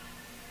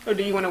 or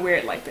do you want to wear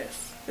it like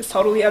this? It's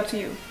totally up to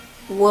you.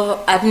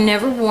 Well, I've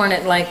never worn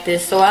it like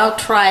this, so I'll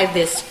try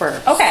this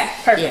first. Okay,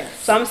 perfect. Yes.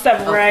 So I'm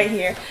stepping right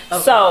here.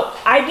 Okay. So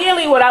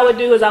ideally, what I would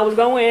do is I would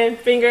go in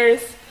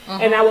fingers.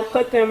 And I would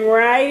put them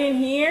right in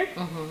here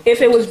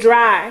if it was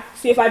dry.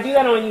 See, if I do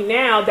that on you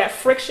now, that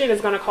friction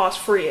is going to cause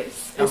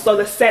frizz. And so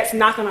the set's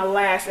not going to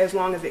last as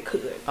long as it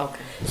could.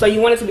 Okay. So you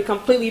want it to be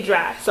completely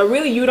dry. So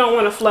really, you don't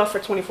want to fluff for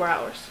 24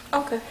 hours.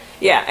 Okay.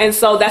 Yeah, and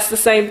so that's the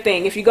same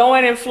thing. If you go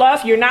in and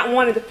fluff, you're not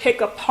wanting to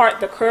pick apart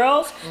the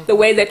curls the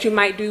way that you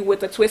might do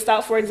with a twist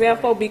out, for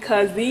example,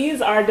 because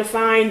these are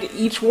defined,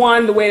 each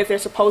one the way that they're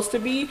supposed to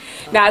be.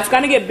 Now, it's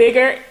going to get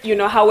bigger,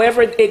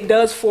 however it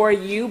does for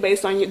you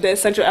based on the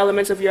essential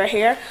elements of your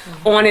hair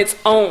on its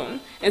own.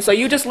 And so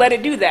you just let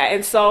it do that.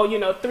 And so,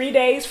 3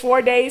 days,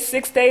 4 days,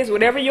 6 days,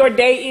 whatever your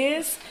day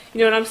is, you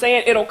know what I'm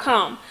saying, it'll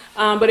come.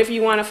 But if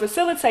you want to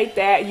facilitate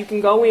that, you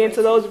can go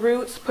into those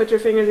roots, put your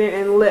fingers in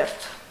and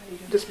lift.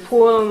 Just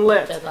pull and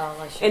lift. That's all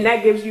I should And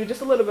that gives you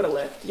just a little bit of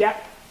lift.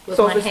 Yep. With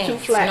So my if it's too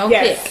hands, flat, no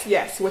yes, pick.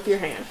 yes, with your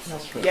hands.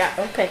 Yeah.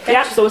 Okay, Yep.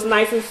 gotcha. So it's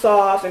nice and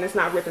soft and it's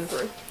not ripping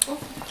through.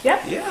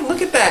 Yep. Yeah,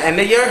 look at that. And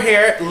then your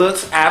hair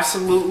looks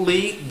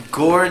absolutely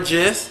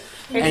gorgeous.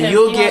 And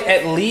you'll get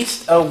at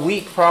least a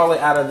week probably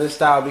out of this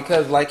style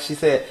because, like she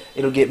said,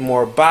 it'll get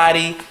more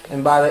body.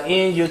 And by the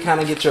end, you'll kind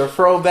of get your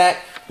fro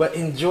back. But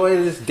enjoy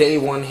this day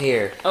one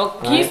hair. Oh,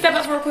 can you step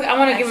up real quick? I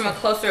want to give him a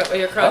closer up of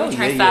your curl. You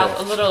turn style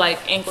a little like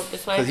angled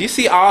this way. Because you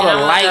see all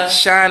the light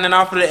shining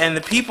off of it, and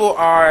the people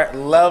are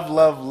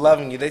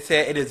loving you. They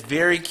said it is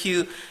very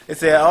cute. They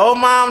said, "Oh,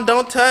 mom,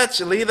 don't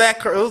touch. Leave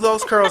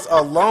those curls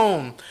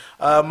alone."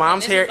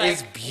 Mom's hair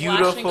is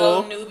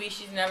beautiful. Wash and go newbie.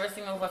 She's never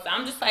seen one before. So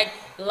I'm just like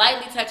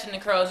lightly touching the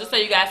curls, just so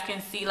you guys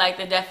can see like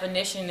the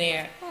definition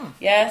there.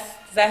 Yes,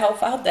 does that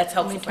help? I hope that's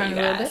helpful for you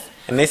guys.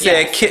 And they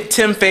said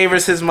Tim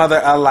favors his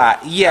mother a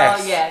lot.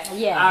 Yes. Oh yes.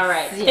 Yes. All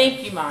right. Yes.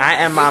 Thank you, Mom. I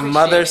am my Appreciate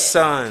mother's it.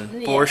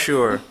 son for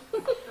sure.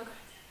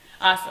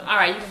 Awesome. All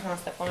right, you can come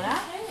step on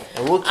that.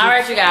 And we'll keep, All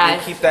right, you guys.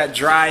 We'll keep that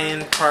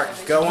drying part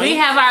going. We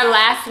have our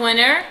last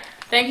winner.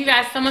 Thank you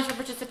guys so much for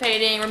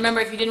participating.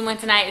 Remember, if you didn't win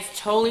tonight, it's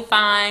totally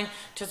fine.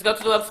 Just go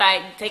to the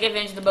website, take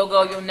advantage of the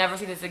BOGO. You'll never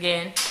see this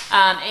again.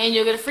 And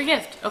you'll get a free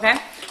gift, okay?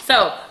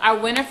 So, our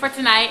winner for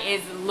tonight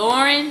is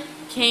Lauren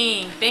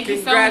King. Thank you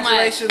so much.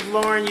 Congratulations,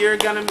 Lauren. You're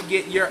going to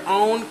get your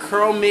own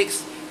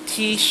CurlMix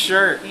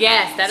t-shirt.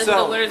 Yes, that is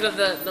the winners of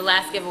the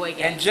last giveaway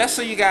game. And just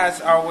so you guys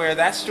are aware,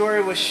 that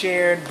story was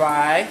shared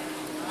by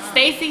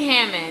Stacy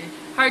Hammond.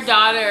 Her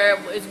daughter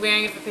is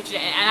wearing it for picture,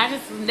 and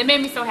that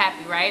made me so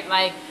happy, right?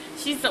 Like,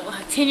 she's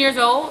 10 years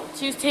old.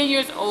 She was 10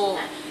 years old,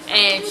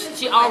 and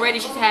she's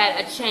had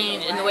a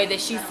change in the way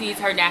that she sees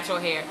her natural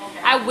hair.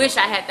 I wish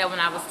I had that when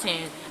I was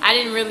 10. I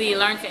didn't really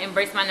learn to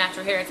embrace my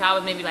natural hair until I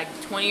was maybe like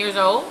 20 years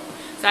old.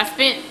 So I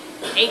spent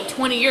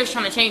 20 years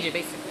trying to change it,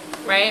 basically,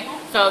 right?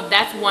 So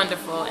that's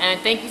wonderful.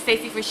 And thank you,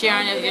 Stacey, for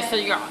sharing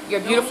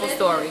your beautiful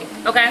story.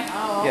 Okay?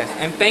 Yes,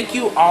 and thank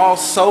you all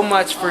so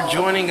much for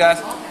joining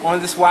us on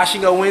this Wash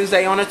and Go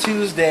Wednesday on a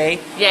Tuesday.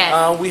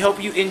 Yes. We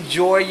hope you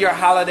enjoy your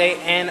holiday,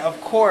 and of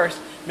course,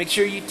 make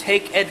sure you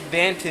take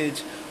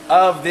advantage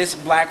of this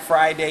Black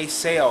Friday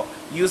sale.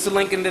 Use the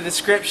link in the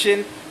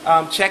description.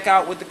 Check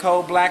out with the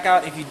code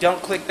BLACKOUT if you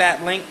don't click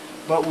that link.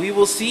 But we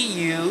will see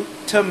you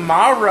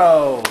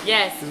tomorrow.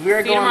 Yes.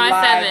 We're going live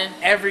at 7.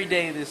 every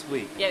day this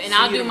week. Yeah, and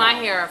I'll do my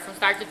hair from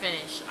start to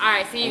finish. All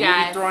right, see you and guys.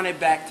 We'll be throwing it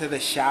back to the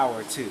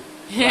shower too.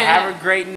 Yeah. Well, have a great